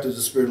nobody's directed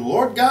the Spirit of the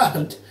Lord.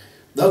 God,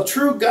 the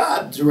true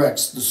God,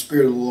 directs the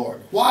Spirit of the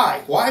Lord.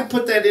 Why? Why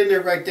put that in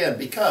there right then?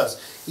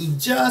 Because He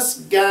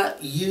just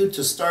got you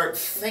to start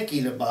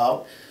thinking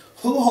about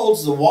who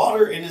holds the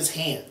water in His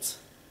hands.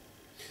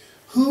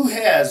 Who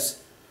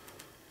has,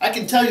 I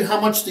can tell you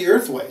how much the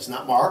earth weighs,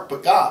 not Mark,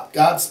 but God.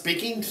 God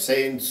speaking,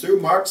 saying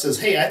through Mark, says,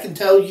 hey, I can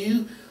tell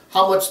you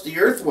how much the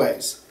earth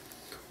weighs.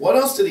 What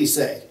else did He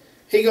say?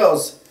 He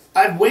goes,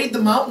 I've weighed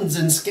the mountains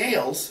in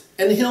scales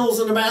and the hills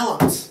in a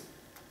balance.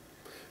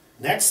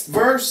 Next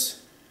verse.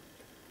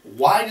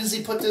 Why does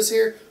He put this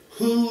here?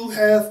 Who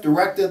hath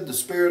directed the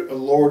Spirit of the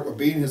Lord, or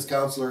being His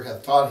counselor,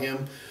 hath taught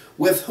Him?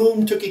 With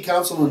whom took He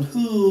counsel, and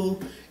who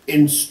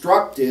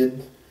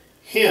instructed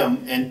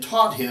Him and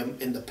taught Him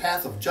in the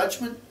path of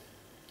judgment,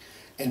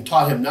 and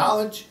taught Him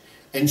knowledge,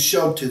 and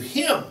showed to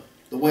Him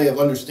the way of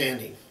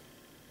understanding?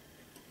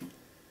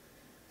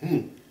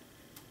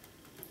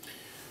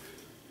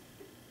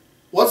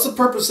 What's the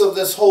purpose of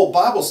this whole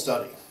Bible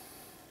study?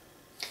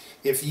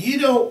 If you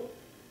don't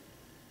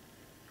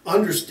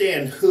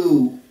understand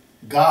who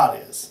God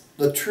is,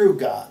 the true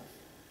God,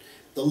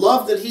 the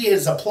love that He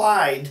has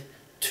applied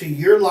to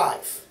your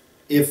life,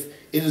 if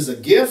it is a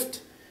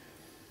gift,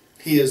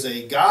 He is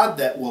a God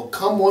that will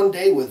come one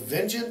day with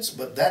vengeance,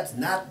 but that's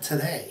not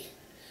today.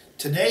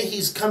 Today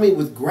He's coming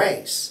with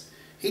grace.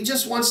 He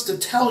just wants to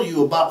tell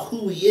you about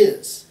who He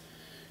is.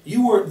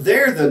 You weren't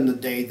there then the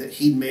day that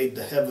He made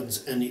the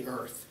heavens and the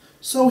earth.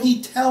 So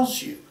He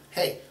tells you,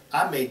 hey,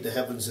 I made the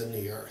heavens and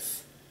the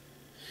earth.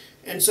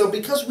 And so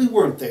because we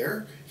weren't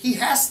there, He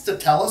has to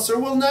tell us, or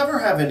we'll never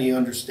have any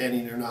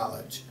understanding or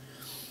knowledge.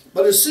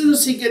 But as soon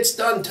as He gets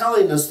done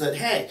telling us that,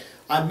 hey,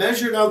 I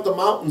measured out the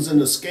mountains in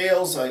the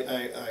scales,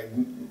 I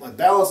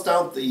balanced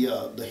out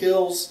the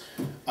hills,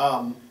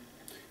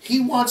 He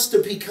wants to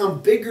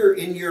become bigger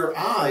in your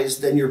eyes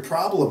than your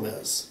problem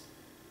is.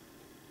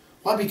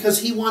 Why?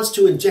 Because He wants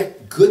to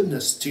inject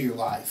goodness to your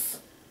life.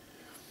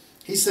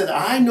 He said,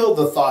 I know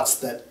the thoughts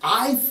that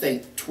I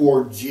think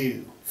towards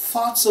you,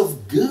 thoughts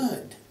of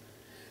good.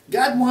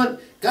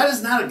 God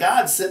is not a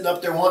God sitting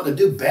up there wanting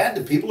to do bad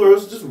to people, or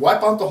just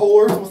wipe out the whole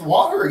earth with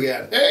water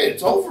again. Hey,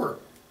 it's over.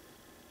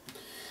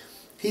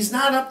 He's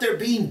not up there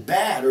being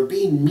bad or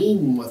being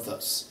mean with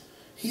us.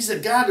 He's a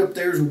God up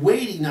there who's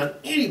waiting on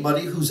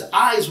anybody whose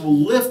eyes will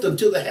lift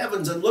unto the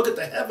heavens and look at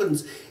the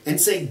heavens and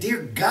say,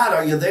 dear God,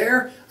 are you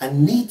there? I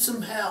need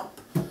some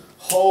help.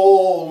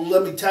 Oh,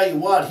 let me tell you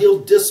what, he'll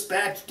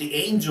dispatch the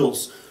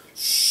angels.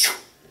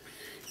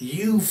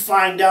 You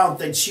find out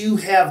that you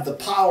have the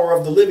power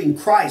of the living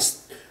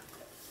Christ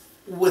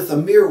with a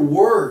mere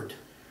word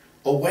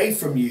away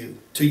from you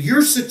to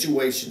your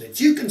situation, that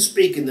you can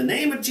speak in the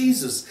name of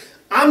Jesus.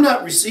 I'm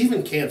not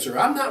receiving cancer.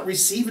 I'm not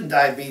receiving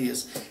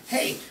diabetes.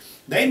 Hey,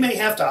 they may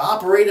have to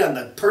operate on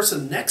the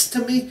person next to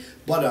me,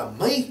 but on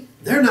me,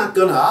 they're not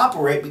going to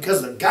operate,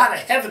 because the God of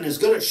heaven is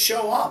going to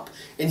show up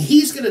and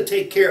he's going to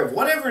take care of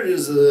whatever it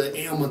is, the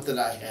ailment that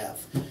I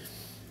have.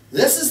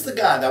 This is the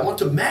God. I want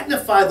to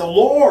magnify the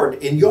Lord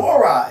in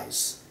your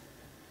eyes,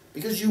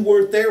 because you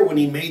weren't there when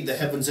he made the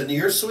heavens and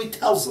the earth, so he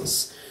tells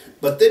us.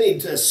 But then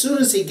as soon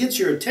as he gets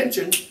your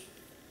attention,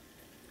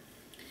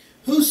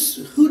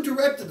 who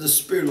directed the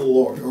Spirit of the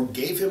Lord, or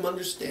gave him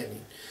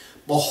understanding?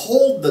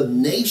 Behold, the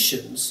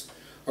nations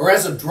are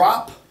as a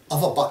drop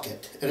of a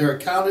bucket, and are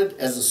counted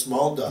as a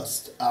small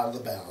dust out of the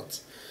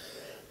balance.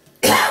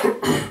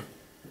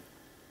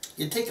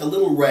 You take a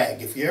little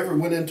rag. If you ever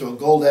went into a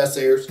gold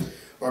assayers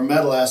or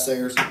metal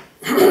assayers,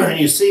 and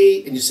you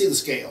see the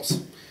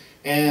scales,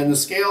 and the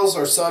scales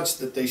are such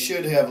that they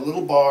should have a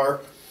little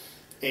bar,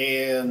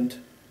 and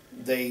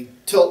they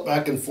tilt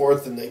back and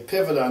forth, and they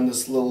pivot on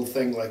this little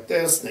thing like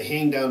this, and they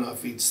hang down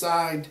off each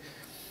side.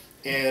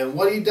 And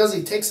what he does,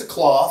 he takes a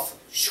cloth,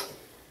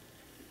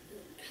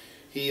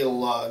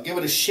 he'll give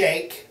it a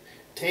shake,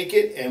 take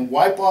it and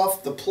wipe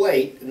off the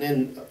plate, and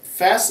then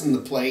fasten the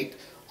plate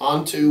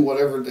onto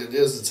whatever it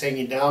is that's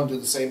hanging down, do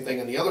the same thing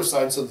on the other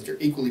side so that they're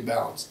equally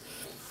balanced.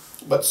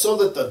 But so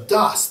that the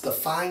dust, the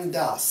fine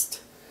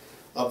dust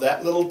of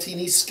that little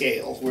teeny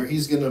scale, where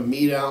he's going to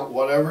mete out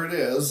whatever it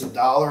is, $1,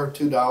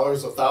 $2,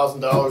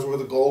 $1,000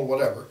 worth of gold,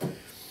 whatever,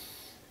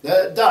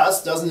 that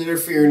dust doesn't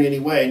interfere in any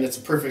way, and it's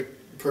a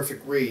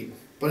perfect read.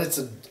 But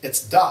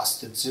it's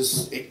dust. It's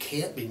just, it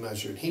can't be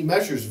measured. He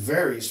measures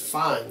very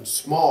fine,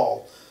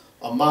 small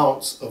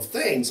amounts of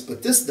things,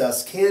 but this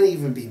dust can't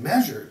even be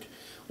measured.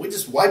 We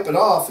just wipe it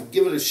off and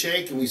give it a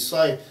shake, and we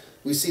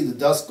see the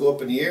dust go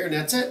up in the air, and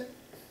that's it.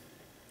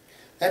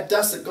 That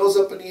dust that goes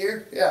up in the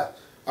air, yeah,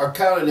 are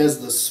counted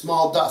as the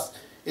small dust.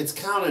 It's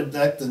counted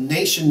like the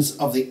nations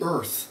of the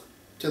earth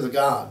to the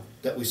God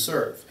that we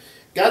serve.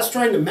 God's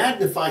trying to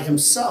magnify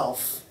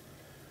himself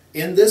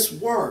in this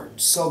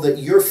word so that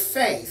your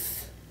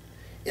faith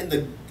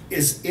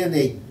is in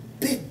a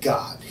big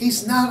God.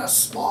 He's not a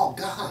small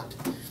God.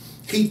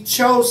 He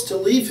chose to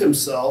leave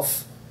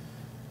himself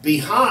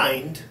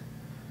behind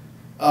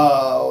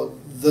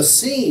the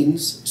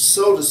scenes,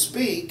 so to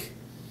speak,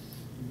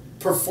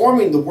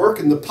 performing the work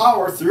and the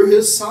power through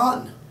his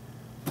Son.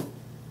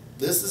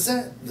 This is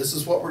it. This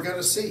is what we're going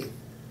to see.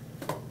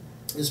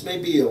 This may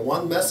be a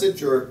one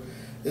message, or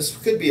this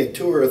could be a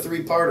 2 or a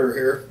 3-parter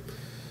here.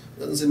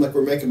 Doesn't seem like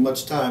we're making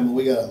much time, but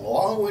we got a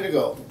long way to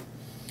go.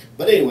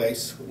 But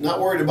anyways, not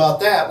worried about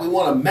that. We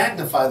want to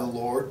magnify the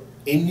Lord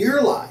in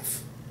your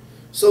life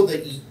so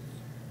that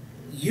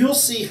you'll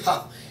see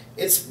how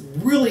it's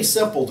really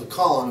simple to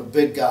call on a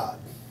big God.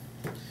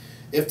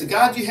 If the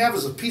God you have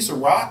is a piece of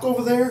rock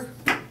over there,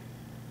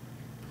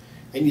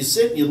 and you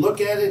sit and you look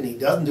at it and he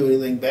doesn't do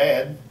anything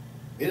bad,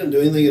 he doesn't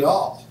do anything at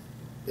all.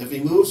 If he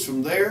moves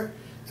from there,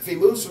 if he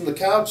moves from the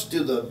couch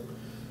to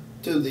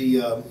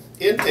the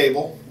end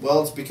table,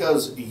 well, it's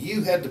because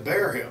you had to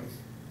bear him.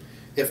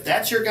 If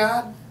that's your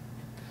God,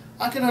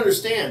 I can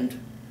understand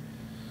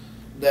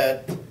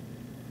that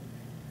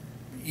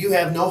you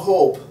have no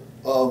hope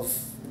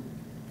of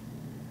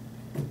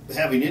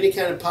having any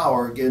kind of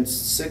power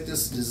against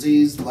sickness,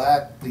 disease,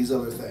 lack, these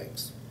other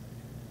things.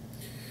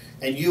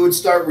 And you would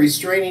start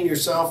restraining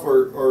yourself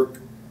or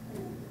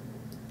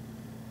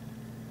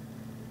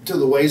to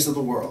the ways of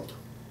the world.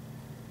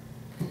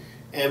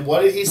 And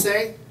what did he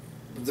say?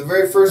 The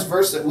very first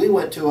verse that we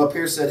went to up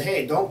here said,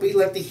 hey, don't be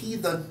like the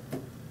heathen.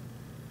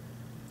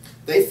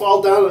 They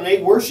fall down and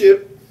they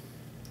worship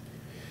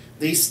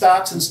these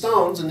stocks and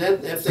stones, and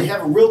then if they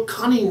have a real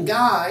cunning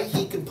guy,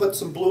 he can put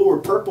some blue or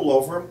purple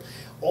over them,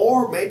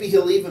 or maybe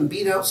he'll even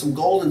beat out some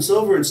gold and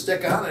silver and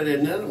stick on it,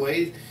 and then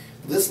way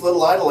this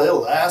little idol,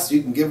 it'll last.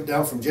 You can give it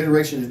down from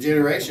generation to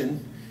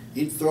generation.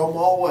 You'd throw them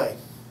all away.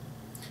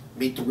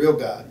 Meet the real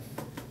God.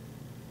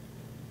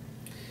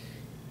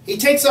 He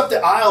takes up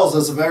the isles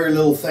as a very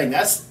little thing.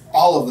 That's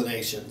all of the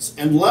nations.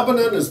 And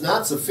Lebanon is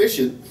not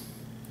sufficient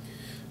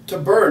to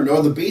burn,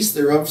 nor the beast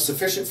thereof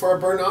sufficient for a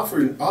burnt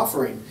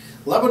offering.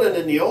 Lebanon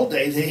in the old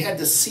days, they had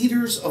the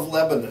cedars of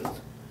Lebanon.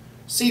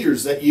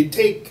 Cedars that you'd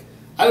take,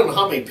 I don't know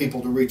how many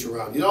people to reach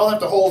around. You'd all have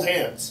to hold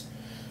hands.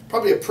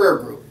 Probably a prayer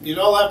group. You'd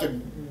all have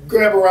to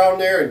grab around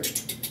there, and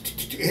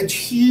it's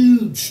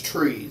huge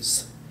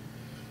trees.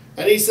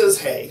 And he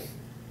says, hey,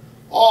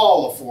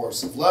 all the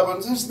forest of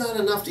Lebanon, there's not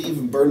enough to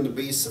even burn the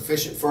beast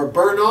sufficient for a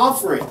burnt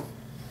offering.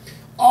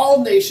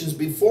 All nations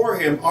before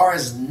him are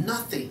as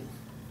nothing.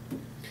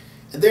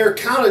 And they are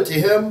counted to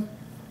him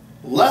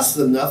less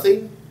than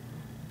nothing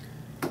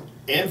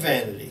and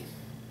vanity.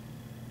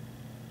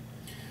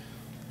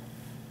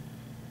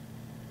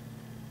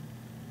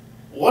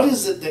 what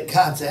is it that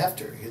God's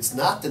after? It's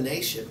not the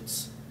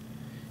nations.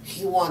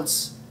 He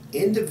wants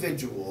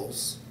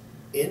individuals,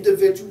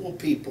 individual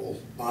people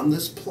on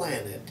this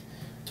planet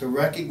to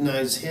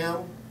recognize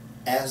Him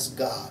as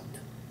God.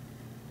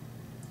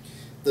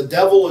 The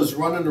devil is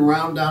running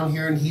around down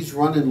here, and he's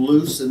running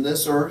loose in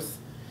this earth,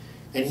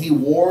 and he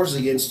wars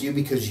against you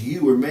because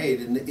you were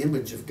made in the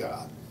image of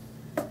God.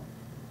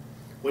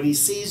 When he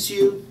sees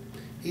you,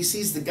 he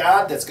sees the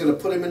God that's going to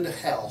put him into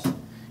hell.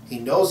 He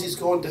knows he's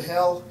going to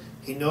hell.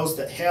 He knows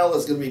that hell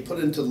is going to be put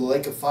into the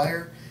lake of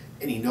fire,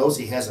 and he knows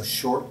he has a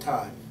short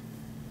time.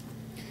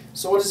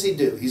 So what does he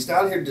do? He's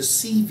down here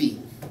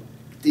deceiving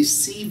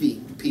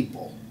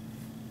people.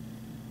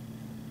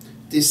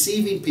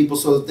 Deceiving people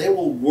so that they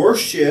will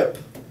worship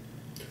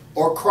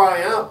or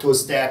cry out to a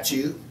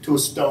statue, to a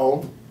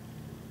stone,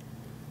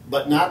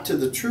 but not to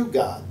the true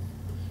God,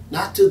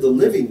 not to the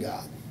living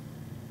God.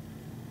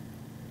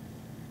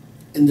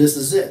 And this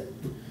is it.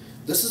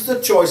 This is the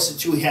choice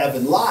that you have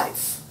in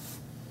life.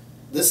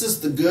 This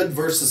is the good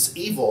versus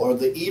evil, or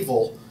the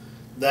evil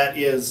that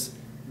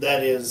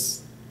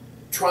is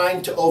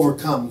trying to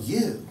overcome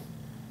you.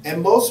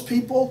 And most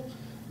people,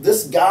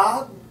 this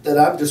God that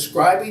I'm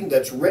describing,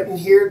 that's written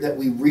here, that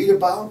we read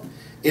about,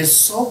 is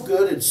so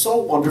good and so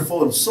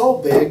wonderful and so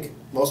big,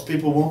 most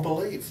people won't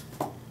believe.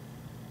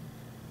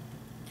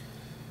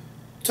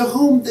 To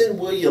whom then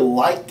will you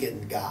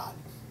liken God?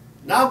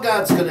 Now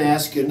God's going to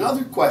ask you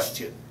another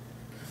question.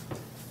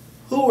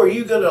 Who are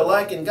you going to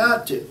liken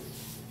God to?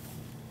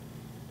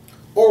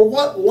 Or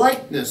what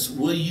likeness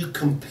will you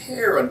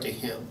compare unto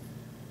Him?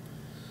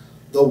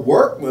 The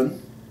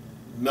workman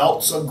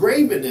melts a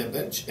graven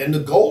image, and the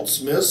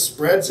goldsmith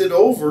spreads it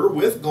over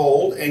with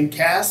gold and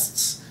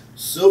casts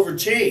silver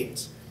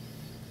chains.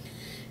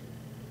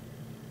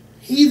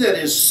 He that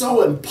is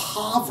so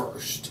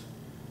impoverished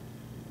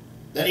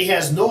that he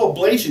has no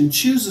oblation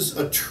chooses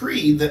a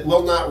tree that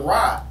will not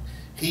rot.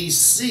 He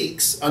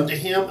seeks unto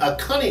him a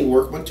cunning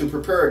workman to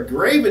prepare a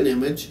graven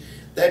image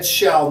that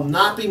shall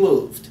not be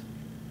moved.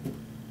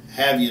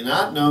 Have you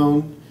not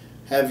known?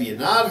 Have you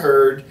not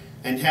heard?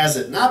 And has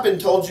it not been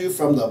told you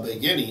from the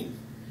beginning?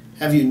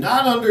 Have you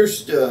not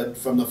understood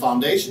from the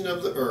foundation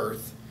of the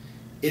earth?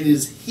 It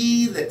is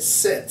He that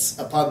sits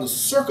upon the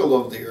circle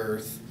of the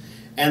earth,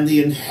 and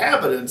the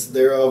inhabitants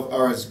thereof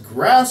are as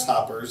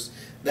grasshoppers,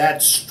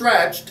 that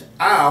stretched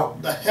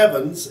out the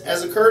heavens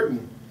as a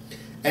curtain,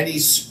 and He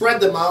spread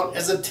them out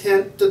as a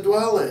tent to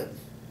dwell in.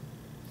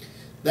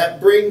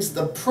 That brings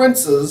the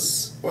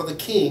princes, or the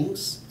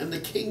kings, and the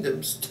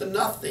kingdoms to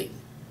nothing.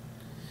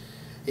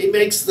 He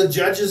makes the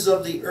judges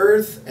of the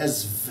earth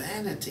as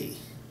vanity.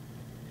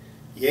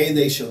 Yea,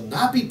 they shall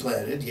not be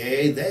planted,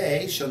 yea,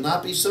 they shall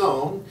not be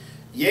sown,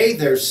 yea,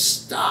 their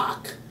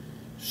stock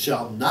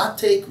shall not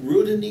take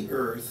root in the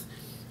earth,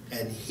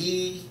 and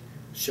He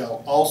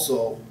shall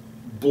also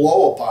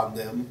blow upon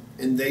them,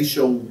 and they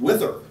shall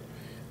wither,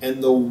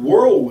 and the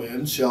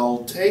whirlwind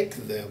shall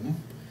take them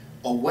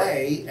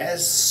away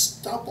as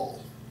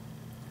stubble.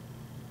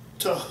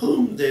 To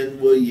whom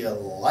then will ye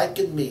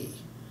liken me,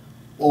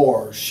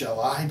 or shall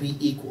I be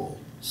equal,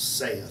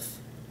 saith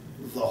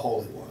the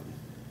Holy One.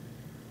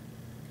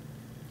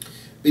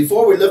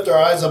 Before we lift our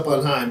eyes up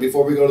on high,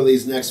 before we go to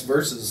these next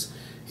verses,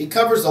 he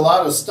covers a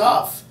lot of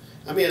stuff.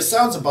 I mean, it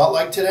sounds about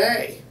like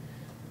today.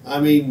 I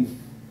mean,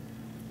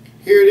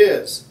 here it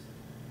is.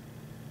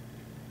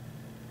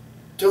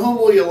 To whom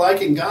will you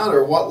liken God,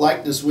 or what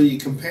likeness will you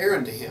compare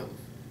unto Him?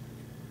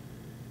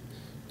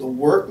 The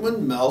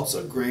workman melts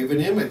a graven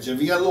image. Have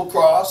you got a little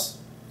cross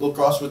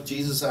with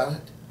Jesus on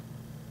it?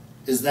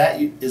 Is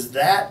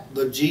that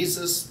the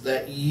Jesus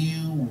that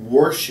you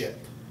worship?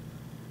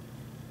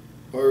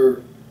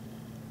 Or,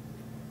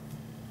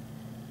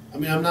 I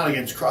mean, I'm not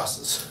against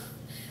crosses,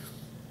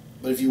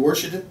 but if you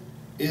worship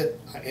it,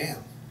 I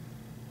am.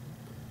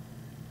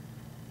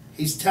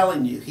 He's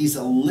telling you He's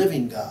a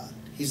living God.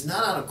 He's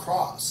not on a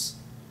cross.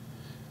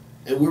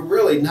 And we're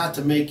really not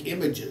to make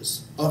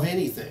images of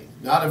anything,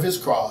 not of His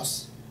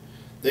cross.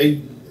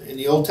 In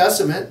the Old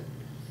Testament,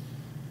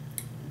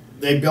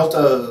 they built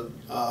a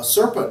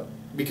serpent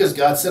because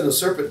God sent a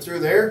serpent through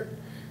there,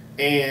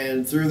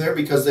 and through there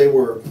because they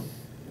were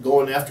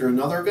going after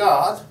another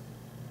god.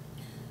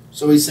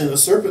 So He sent a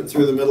serpent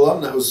through the middle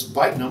of them that was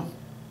biting them.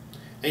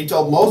 And He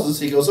told Moses,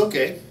 He goes,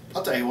 okay,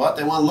 I'll tell you what,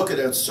 they want to look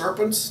at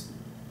serpents,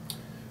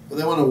 or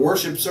they want to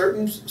worship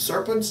certain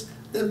serpents,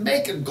 then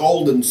make a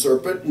golden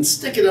serpent and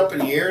stick it up in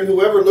the air, and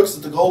whoever looks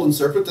at the golden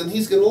serpent, then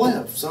he's going to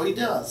live. So he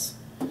does.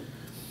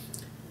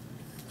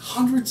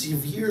 Hundreds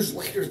of years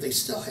later, they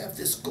still have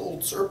this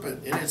gold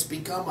serpent, and it's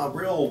become a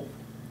real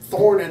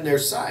thorn in their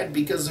side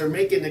because they're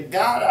making a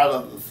god out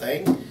of the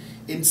thing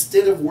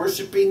instead of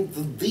worshiping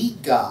the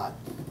God.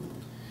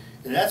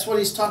 And that's what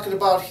he's talking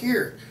about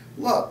here.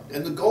 Look,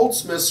 and the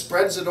goldsmith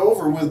spreads it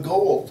over with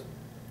gold.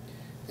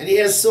 And he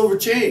has silver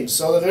chains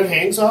so that it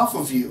hangs off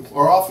of you,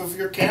 or off of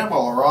your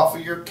camel, or off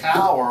of your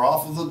cow, or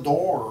off of the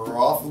door, or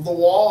off of the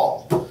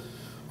wall,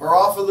 or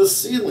off of the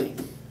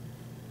ceiling.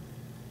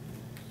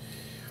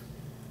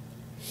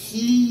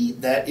 He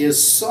that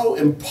is so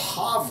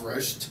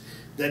impoverished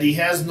that he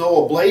has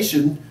no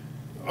oblation,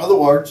 in other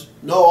words,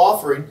 no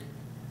offering,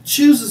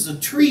 chooses a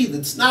tree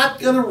that's not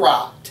going to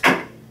rot.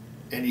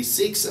 And he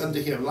seeks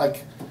unto him,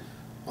 like,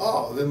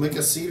 oh, then make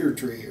a cedar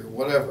tree or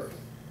whatever.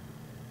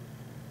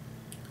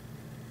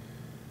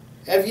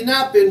 Have you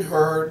not been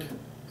heard?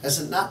 Has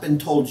it not been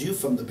told you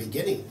from the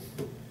beginning?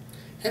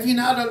 Have you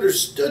not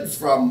understood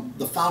from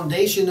the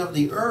foundation of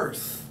the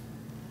earth?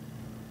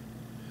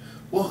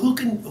 Well,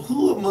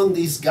 who among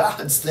these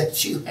gods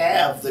that you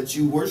have, that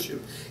you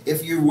worship,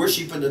 if you're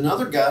worshiping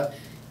another god,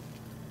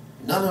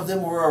 none of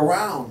them were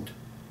around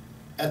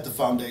at the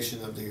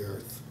foundation of the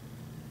earth.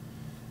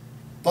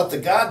 But the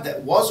God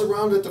that was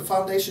around at the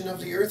foundation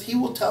of the earth, he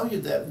will tell you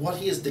that what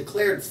he has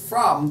declared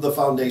from the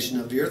foundation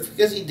of the earth,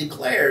 because he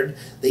declared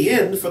the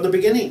end from the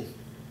beginning.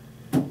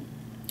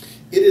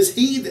 It is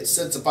he that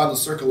sits upon the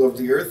circle of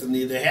the earth, and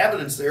the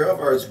inhabitants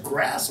thereof are as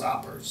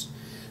grasshoppers,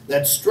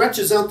 that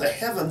stretches out the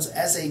heavens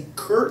as a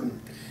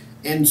curtain,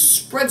 and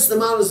spreads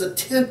them out as a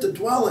tent to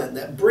dwell in,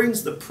 that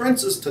brings the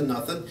princes to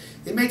nothing.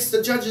 It makes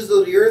the judges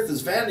of the earth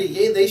as vanity.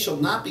 Yea, they shall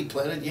not be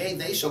planted. Yea,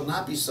 they shall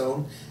not be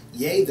sown.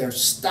 Yea, their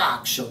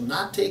stock shall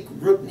not take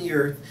root in the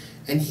earth,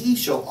 and he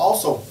shall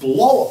also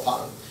blow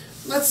upon them.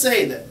 Let's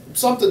say that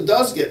something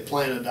does get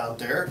planted out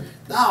there.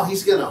 Now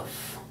he's going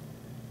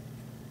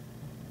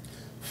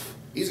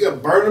to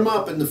burn them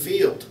up in the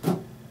field.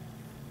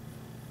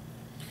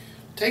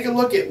 Take a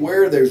look at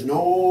where there's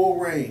no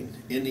rain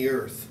in the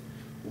earth.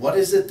 What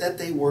is it that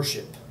they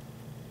worship?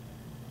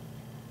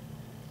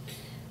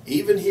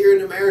 Even here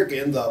in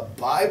America, in the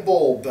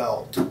Bible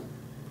Belt,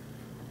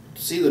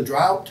 see the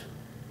drought?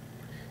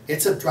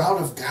 It's a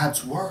drought of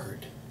God's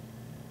Word.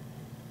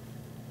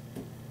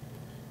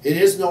 It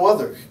is no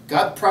other.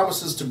 God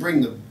promises to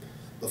bring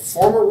the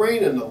former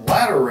rain and the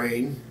latter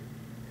rain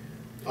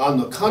on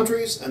the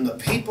countries and the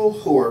people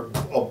who are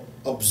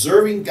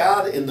observing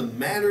God in the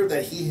manner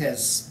that he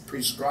has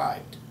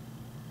prescribed.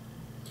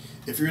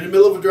 If you're in the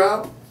middle of a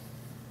drought,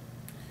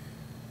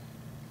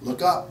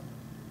 look up.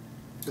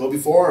 Go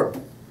before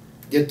him.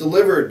 Get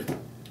delivered.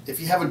 If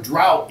you have a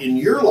drought in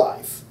your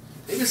life,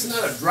 maybe it's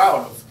not a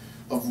drought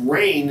of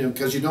rain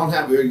because you're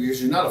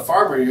not a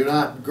farmer, you're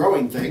not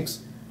growing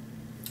things,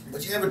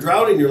 but you have a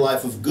drought in your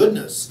life of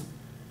goodness,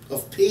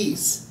 of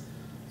peace,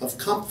 of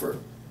comfort,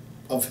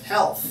 of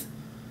health,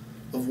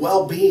 of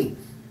well-being.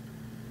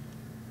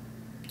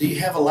 Do you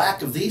have a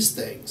lack of these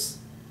things?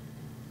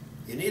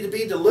 You need to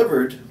be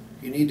delivered.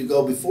 You need to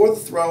go before the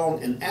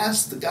throne and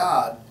ask the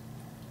God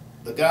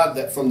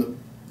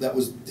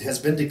that has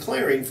been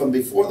declaring from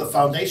before the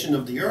foundation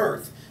of the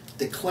earth,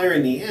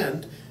 declaring the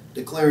end,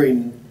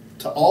 declaring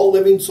to all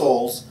living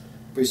souls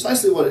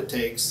precisely what it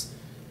takes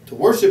to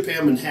worship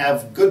him and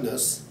have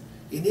goodness.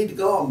 You need to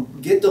go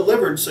and get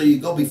delivered, so you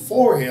go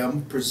before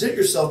him, present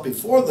yourself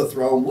before the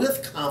throne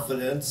with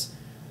confidence,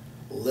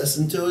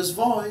 listen to his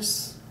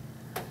voice,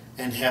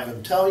 and have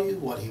him tell you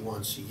what he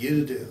wants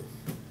you to do.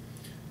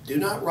 Do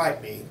not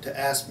write me to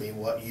ask me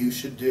what you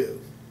should do.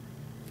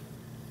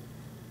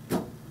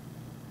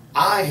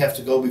 I have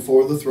to go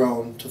before the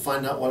throne to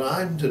find out what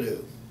I'm to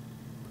do.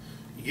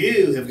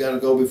 You have got to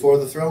go before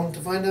the throne to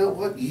find out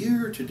what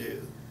you're to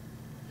do.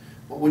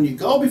 But when you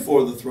go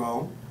before the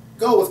throne,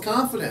 go with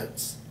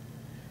confidence.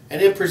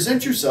 And then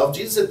present yourself.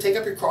 Jesus said, take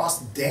up your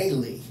cross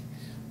daily.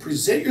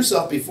 Present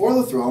yourself before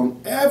the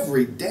throne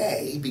every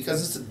day,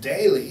 because it's a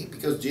daily,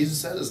 because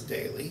Jesus said it's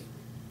daily.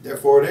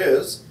 Therefore it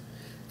is.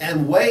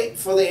 And wait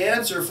for the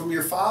answer from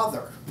your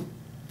Father.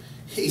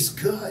 He's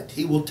good.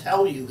 He will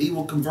tell you. He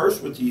will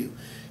converse with you.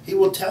 He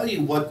will tell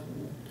you what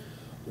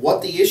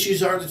the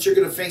issues are that you're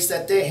going to face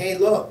that day. Hey,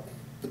 look,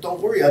 but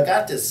don't worry, I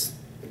got this.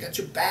 I got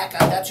your back.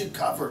 I got you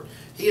covered.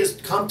 He has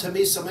come to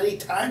me so many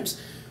times.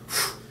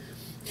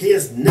 He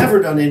has never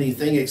done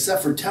anything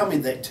except for tell me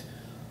that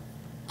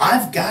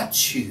I've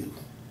got you.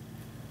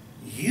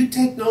 You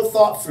take no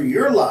thought for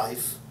your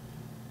life.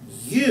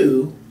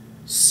 You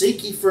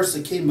seek ye first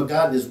the kingdom of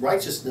God and his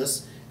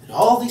righteousness, and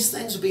all these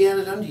things will be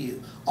added unto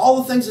you.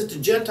 All the things that the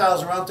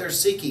Gentiles are out there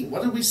seeking.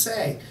 What did we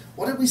say?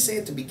 What did we say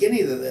at the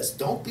beginning of this?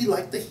 Don't be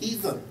like the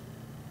heathen.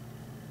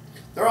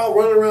 They're all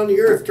running around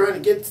the earth trying to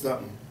get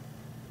something.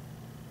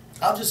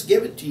 I'll just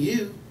give it to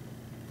you.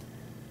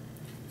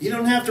 You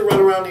don't have to run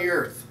around the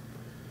earth.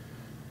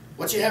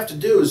 What you have to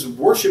do is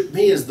worship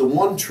me as the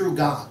one true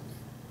God.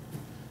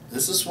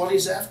 This is what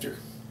he's after.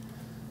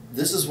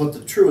 This is what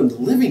the true and the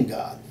living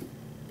God.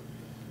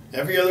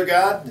 Every other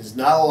God is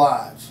not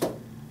alive.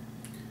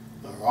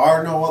 There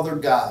are no other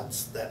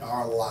gods that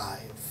are alive.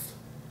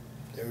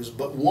 There is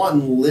but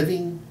one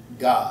living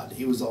God.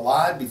 He was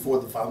alive before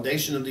the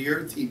foundation of the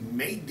earth. He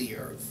made the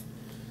earth.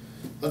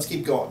 Let's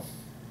keep going.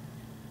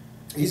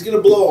 He's going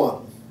to blow on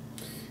them.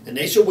 And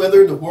they shall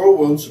wither, and the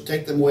whirlwind shall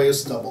take them away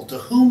as stubble. To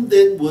whom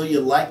then will you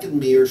liken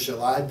me, or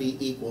shall I be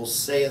equal,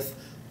 saith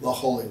the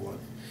Holy One.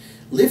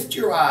 Lift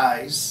your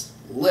eyes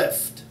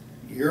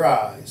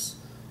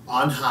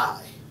on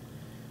high,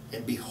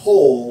 and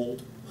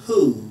behold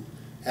who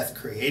hath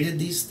created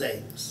these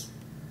things,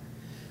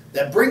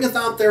 that bringeth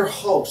out their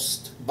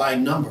host by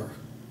number.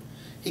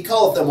 He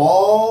calleth them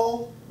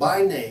all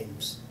by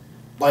names,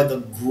 by the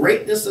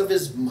greatness of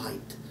his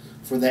might,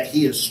 for that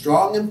he is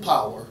strong in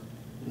power,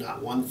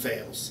 not one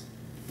fails.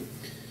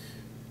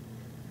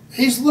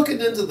 He's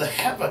looking into the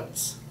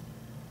heavens.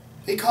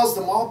 He calls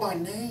them all by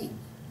name.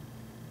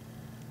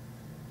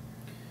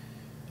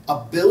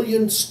 1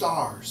 billion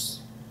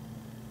stars,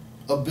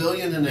 1.5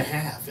 billion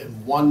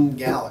in one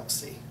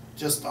galaxy,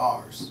 just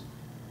ours.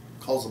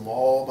 Calls them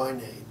all by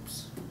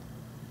names.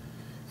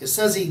 It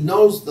says he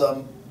knows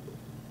the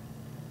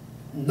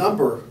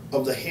number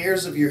of the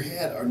hairs of your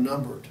head are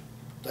numbered.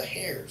 The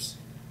hairs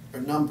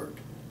are numbered.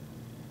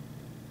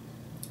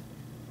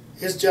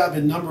 His job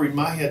in numbering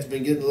my head's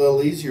been getting a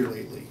little easier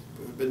lately.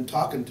 I've been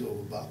talking to him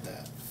about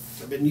that.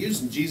 I've been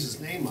using Jesus'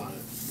 name on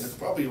it. That's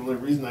probably the only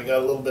reason I got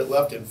a little bit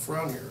left in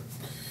front here.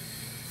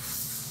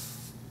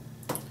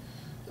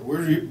 And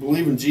we're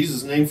believing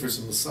Jesus' name for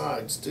some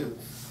asides too.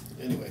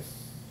 Anyway.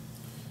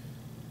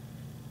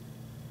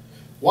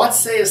 What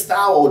sayest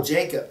thou, O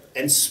Jacob,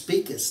 and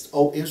speakest,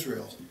 O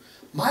Israel?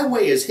 My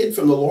way is hid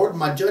from the Lord, and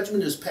my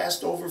judgment is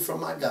passed over from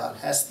my God.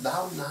 Hast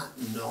thou not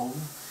known?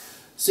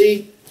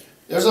 See,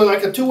 there's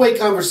like a two-way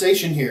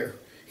conversation here.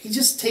 He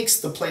just takes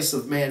the place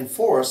of man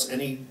for us,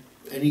 and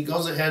he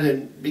goes ahead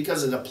and,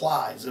 because it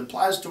applies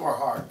to our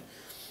heart.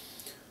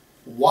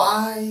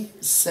 Why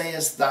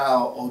sayest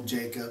thou, O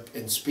Jacob,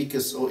 and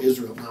speakest, O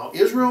Israel? Now,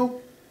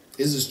 Israel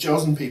is his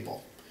chosen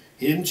people.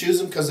 He didn't choose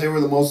them because they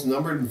were the most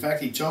numbered. In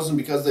fact, he chose them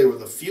because they were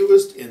the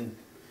fewest in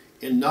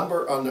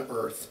number on the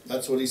earth.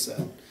 That's what he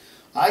said.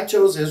 I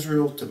chose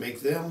Israel to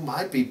make them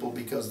my people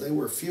because they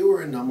were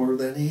fewer in number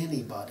than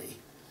anybody.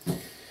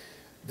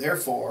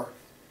 Therefore,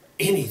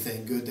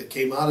 anything good that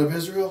came out of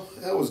Israel,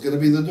 that was going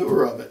to be the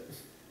doer of it.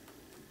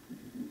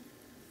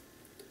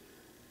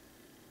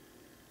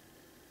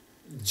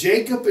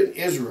 Jacob and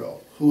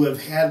Israel, who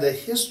have had a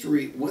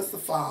history with the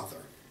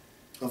Father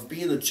of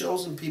being a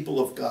chosen people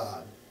of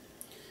God,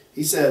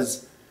 he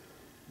says,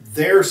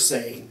 they're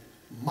saying,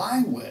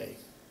 my way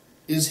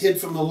is hid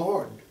from the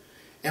Lord,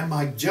 and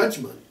my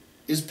judgment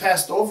is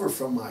passed over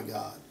from my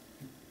God.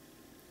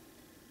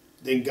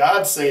 Then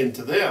God's saying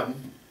to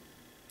them,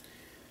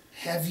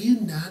 have you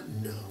not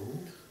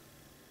known?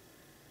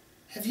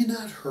 Have you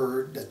not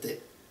heard that the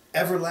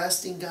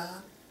everlasting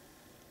God,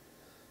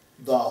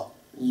 the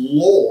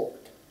Lord,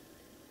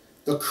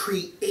 the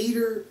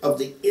creator of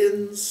the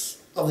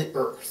ends of the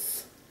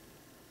earth,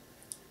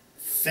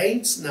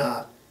 faints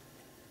not,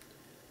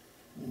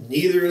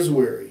 neither is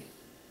weary.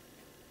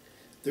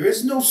 There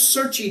is no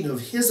searching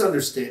of his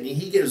understanding.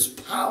 He gives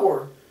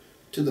power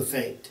to the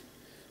faint.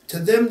 To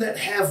them that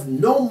have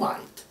no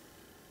might,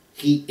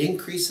 he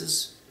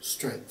increases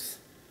strength.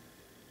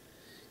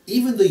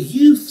 Even the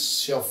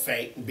youths shall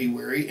faint and be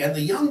weary, and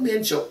the young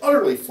men shall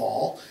utterly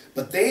fall.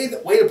 But they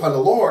that wait upon the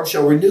Lord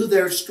shall renew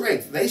their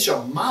strength. They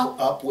shall mount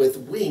up with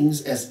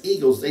wings as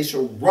eagles. They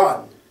shall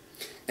run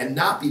and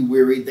not be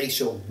weary. They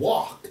shall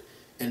walk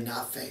and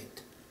not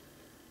faint.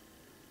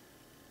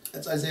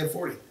 That's Isaiah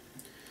 40.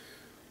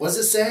 What does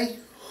it say?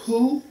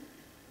 Who?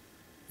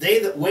 They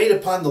that wait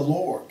upon the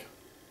Lord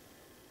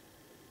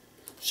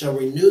shall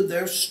renew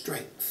their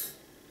strength.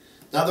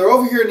 Now they're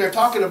over here and they're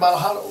talking about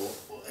how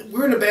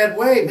we're in a bad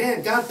way.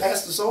 Man, God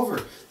passed us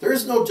over. There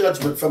is no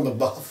judgment from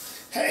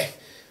above. Hey,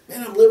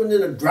 man, I'm living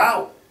in a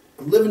drought.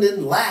 I'm living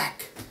in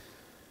lack.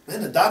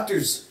 Man, the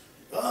doctors,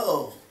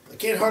 I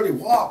can't hardly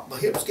walk. My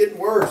hip's getting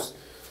worse.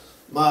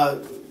 My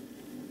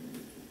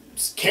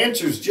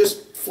cancer's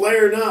just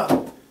flaring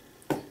up.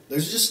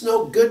 There's just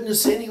no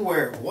goodness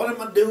anywhere. What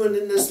am I doing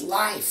in this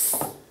life?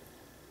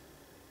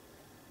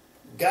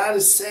 God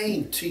is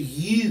saying to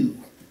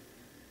you,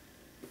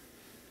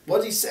 what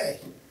did he say?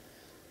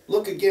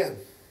 Look again.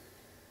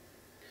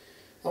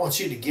 I want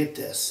you to get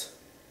this.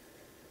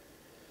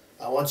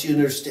 I want you to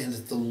understand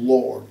that the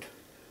Lord,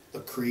 the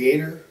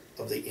creator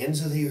of the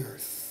ends of the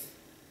earth,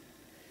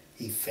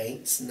 he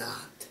faints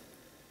not.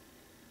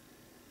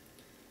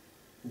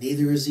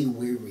 Neither is he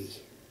weary.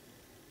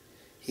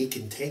 He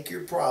can take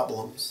your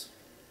problems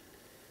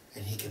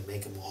and he can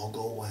make them all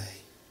go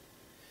away.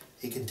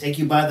 He can take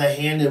you by the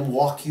hand and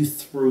walk you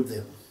through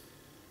them.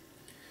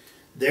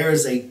 There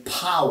is a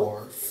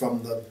power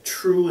from the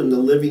true and the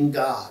living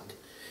God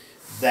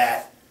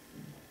that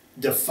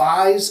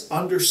defies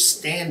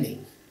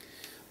understanding.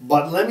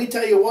 But let me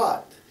tell you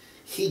what.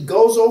 He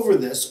goes over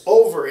this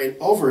over and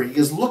over. He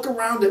goes, look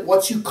around at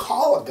what you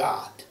call a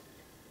God.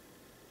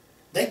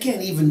 They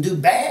can't even do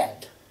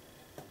bad.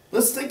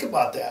 Let's think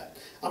about that.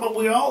 I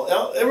mean,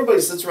 everybody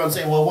sits around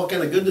saying, well, what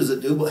kind of good does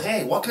it do? But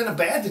hey, what kind of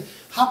bad?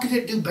 How can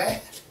it do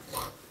bad?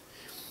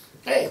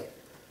 Hey,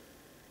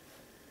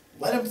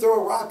 let him throw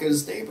a rock at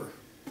his neighbor.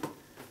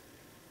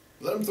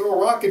 Let him throw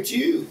a rock at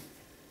you.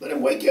 Let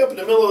him wake you up in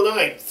the middle of the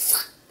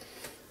night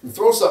and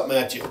throw something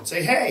at you and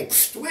say, hey,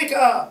 wake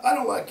up. I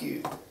don't like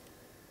you.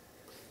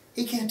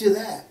 He can't do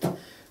that.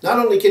 Not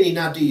only can he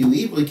not do you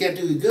evil, he can't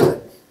do you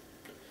good.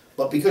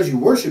 But because you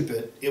worship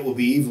it, it will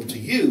be evil to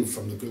you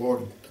from the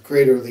Lord, the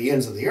creator of the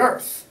ends of the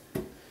earth.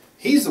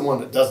 He's the one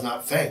that does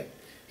not faint.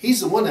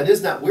 He's the one that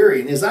is not weary,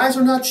 and his eyes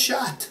are not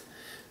shut.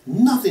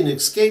 Nothing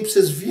escapes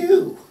his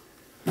view.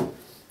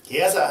 He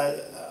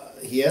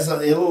He has a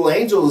little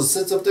angel that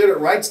sits up there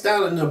that writes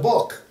down in the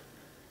book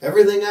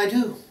everything I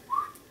do.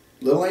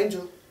 Little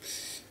angel.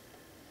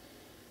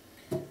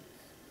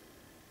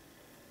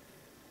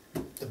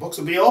 The books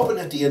will be open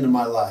at the end of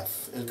my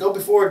life and go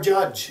before a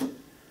judge.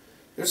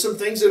 There's some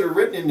things that are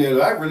written in there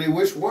that I really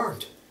wish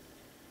weren't.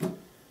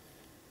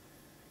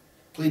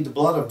 Plead the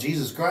blood of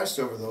Jesus Christ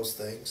over those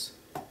things.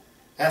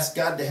 Ask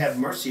God to have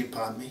mercy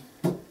upon me.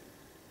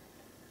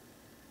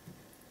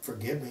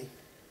 Forgive me.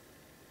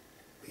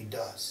 He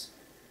does.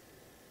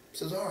 He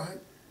says, all right,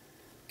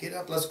 get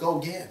up, let's go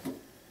again.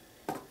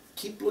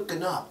 Keep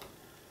looking up.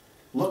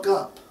 Look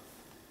up.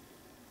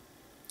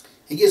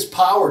 He gives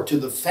power to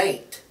the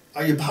faint.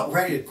 Are you about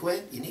ready to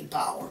quit? You need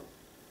power.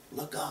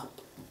 Look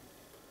up.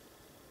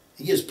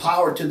 He gives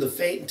power to the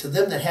faint and to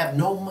them that have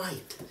no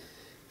might.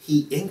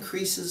 He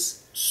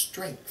increases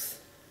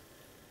strength.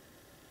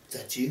 Is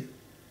that you?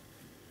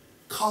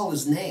 Call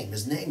his name.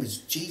 His name is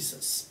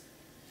Jesus.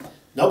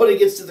 Nobody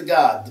gets to the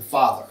God, the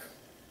Father,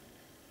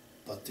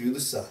 but through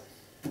the Son.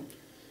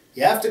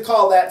 You have to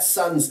call that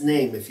Son's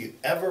name if you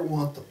ever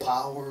want the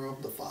power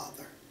of the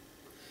Father.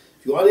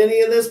 If you want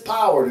any of this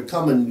power to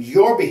come in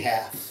your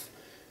behalf,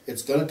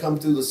 it's going to come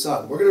through the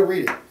Son. We're going to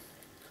read it.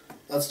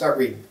 Let's start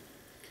reading.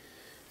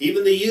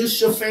 Even the youth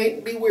shall faint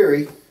and be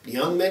weary, the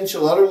young men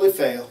shall utterly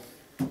fail,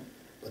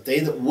 but they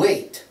that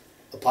wait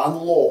upon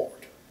the Lord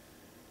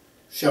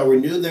shall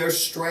renew their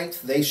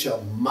strength. They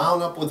shall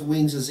mount up with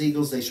wings as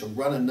eagles. They shall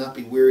run and not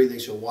be weary. They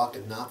shall walk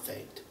and not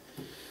faint.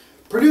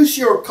 Produce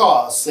your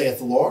cause, saith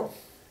the Lord.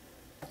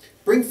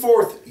 Bring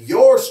forth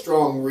your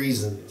strong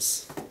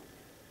reasons,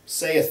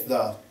 saith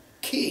the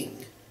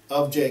King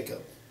of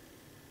Jacob.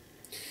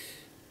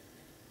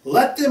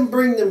 Let them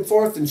bring them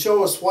forth and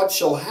show us what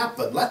shall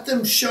happen. Let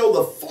them show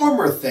the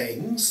former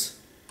things,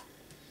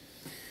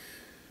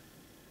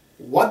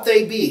 what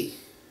they be,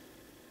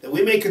 that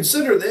we may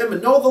consider them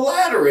and know the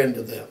latter end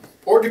of them,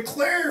 or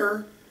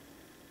declare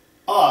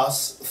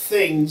us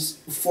things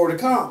for to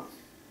come.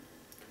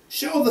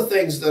 Show the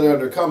things that are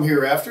to come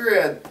hereafter,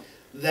 and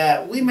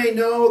that we may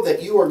know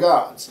that you are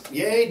gods.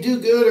 Yea, do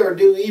good or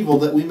do evil,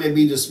 that we may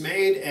be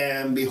dismayed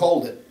and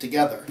behold it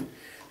together.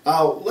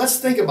 Now, let's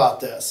think about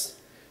this.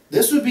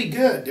 This would be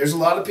good. There's a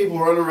lot of people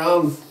running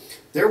around,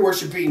 they're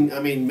worshiping, I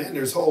mean, man,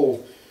 there's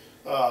whole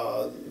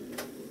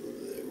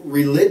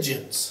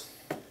religions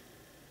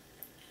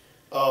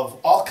of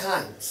all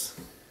kinds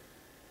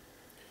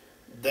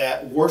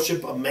that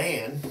worship a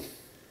man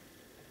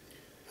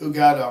who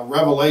got a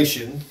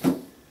revelation,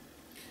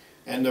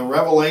 and the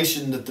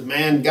revelation that the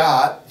man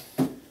got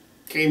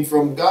came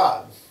from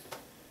God.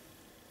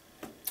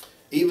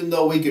 Even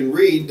though we can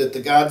read that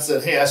the God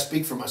said, hey, I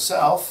speak for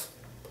myself,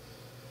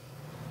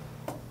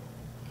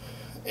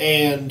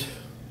 and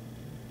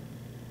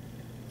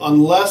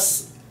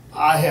unless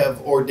I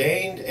have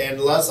ordained and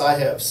unless I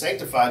have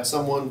sanctified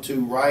someone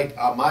to write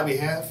on my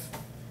behalf,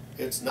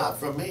 it's not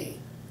from me.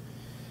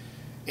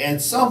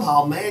 And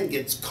somehow man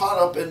gets caught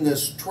up in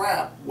this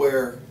trap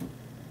where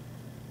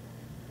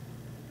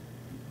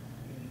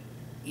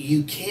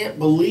you can't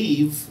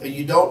believe and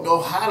you don't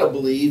know how to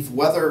believe,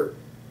 whether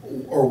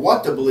or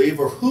what to believe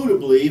or who to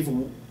believe,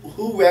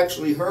 who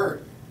actually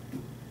heard.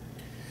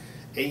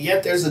 And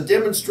yet there's a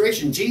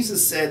demonstration.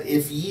 Jesus said,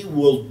 if you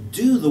will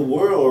do the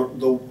words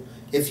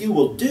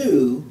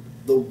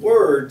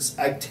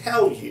I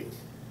tell you,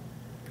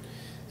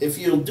 if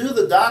you'll do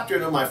the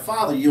doctrine of my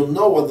Father, you'll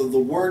know whether the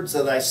words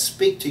that I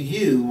speak to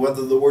you,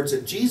 whether the words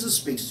that Jesus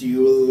speaks to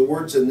you, whether the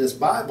words in this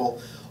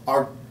Bible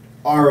are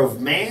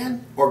of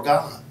man or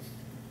God.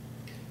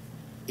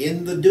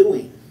 In the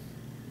doing,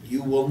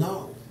 you will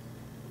know.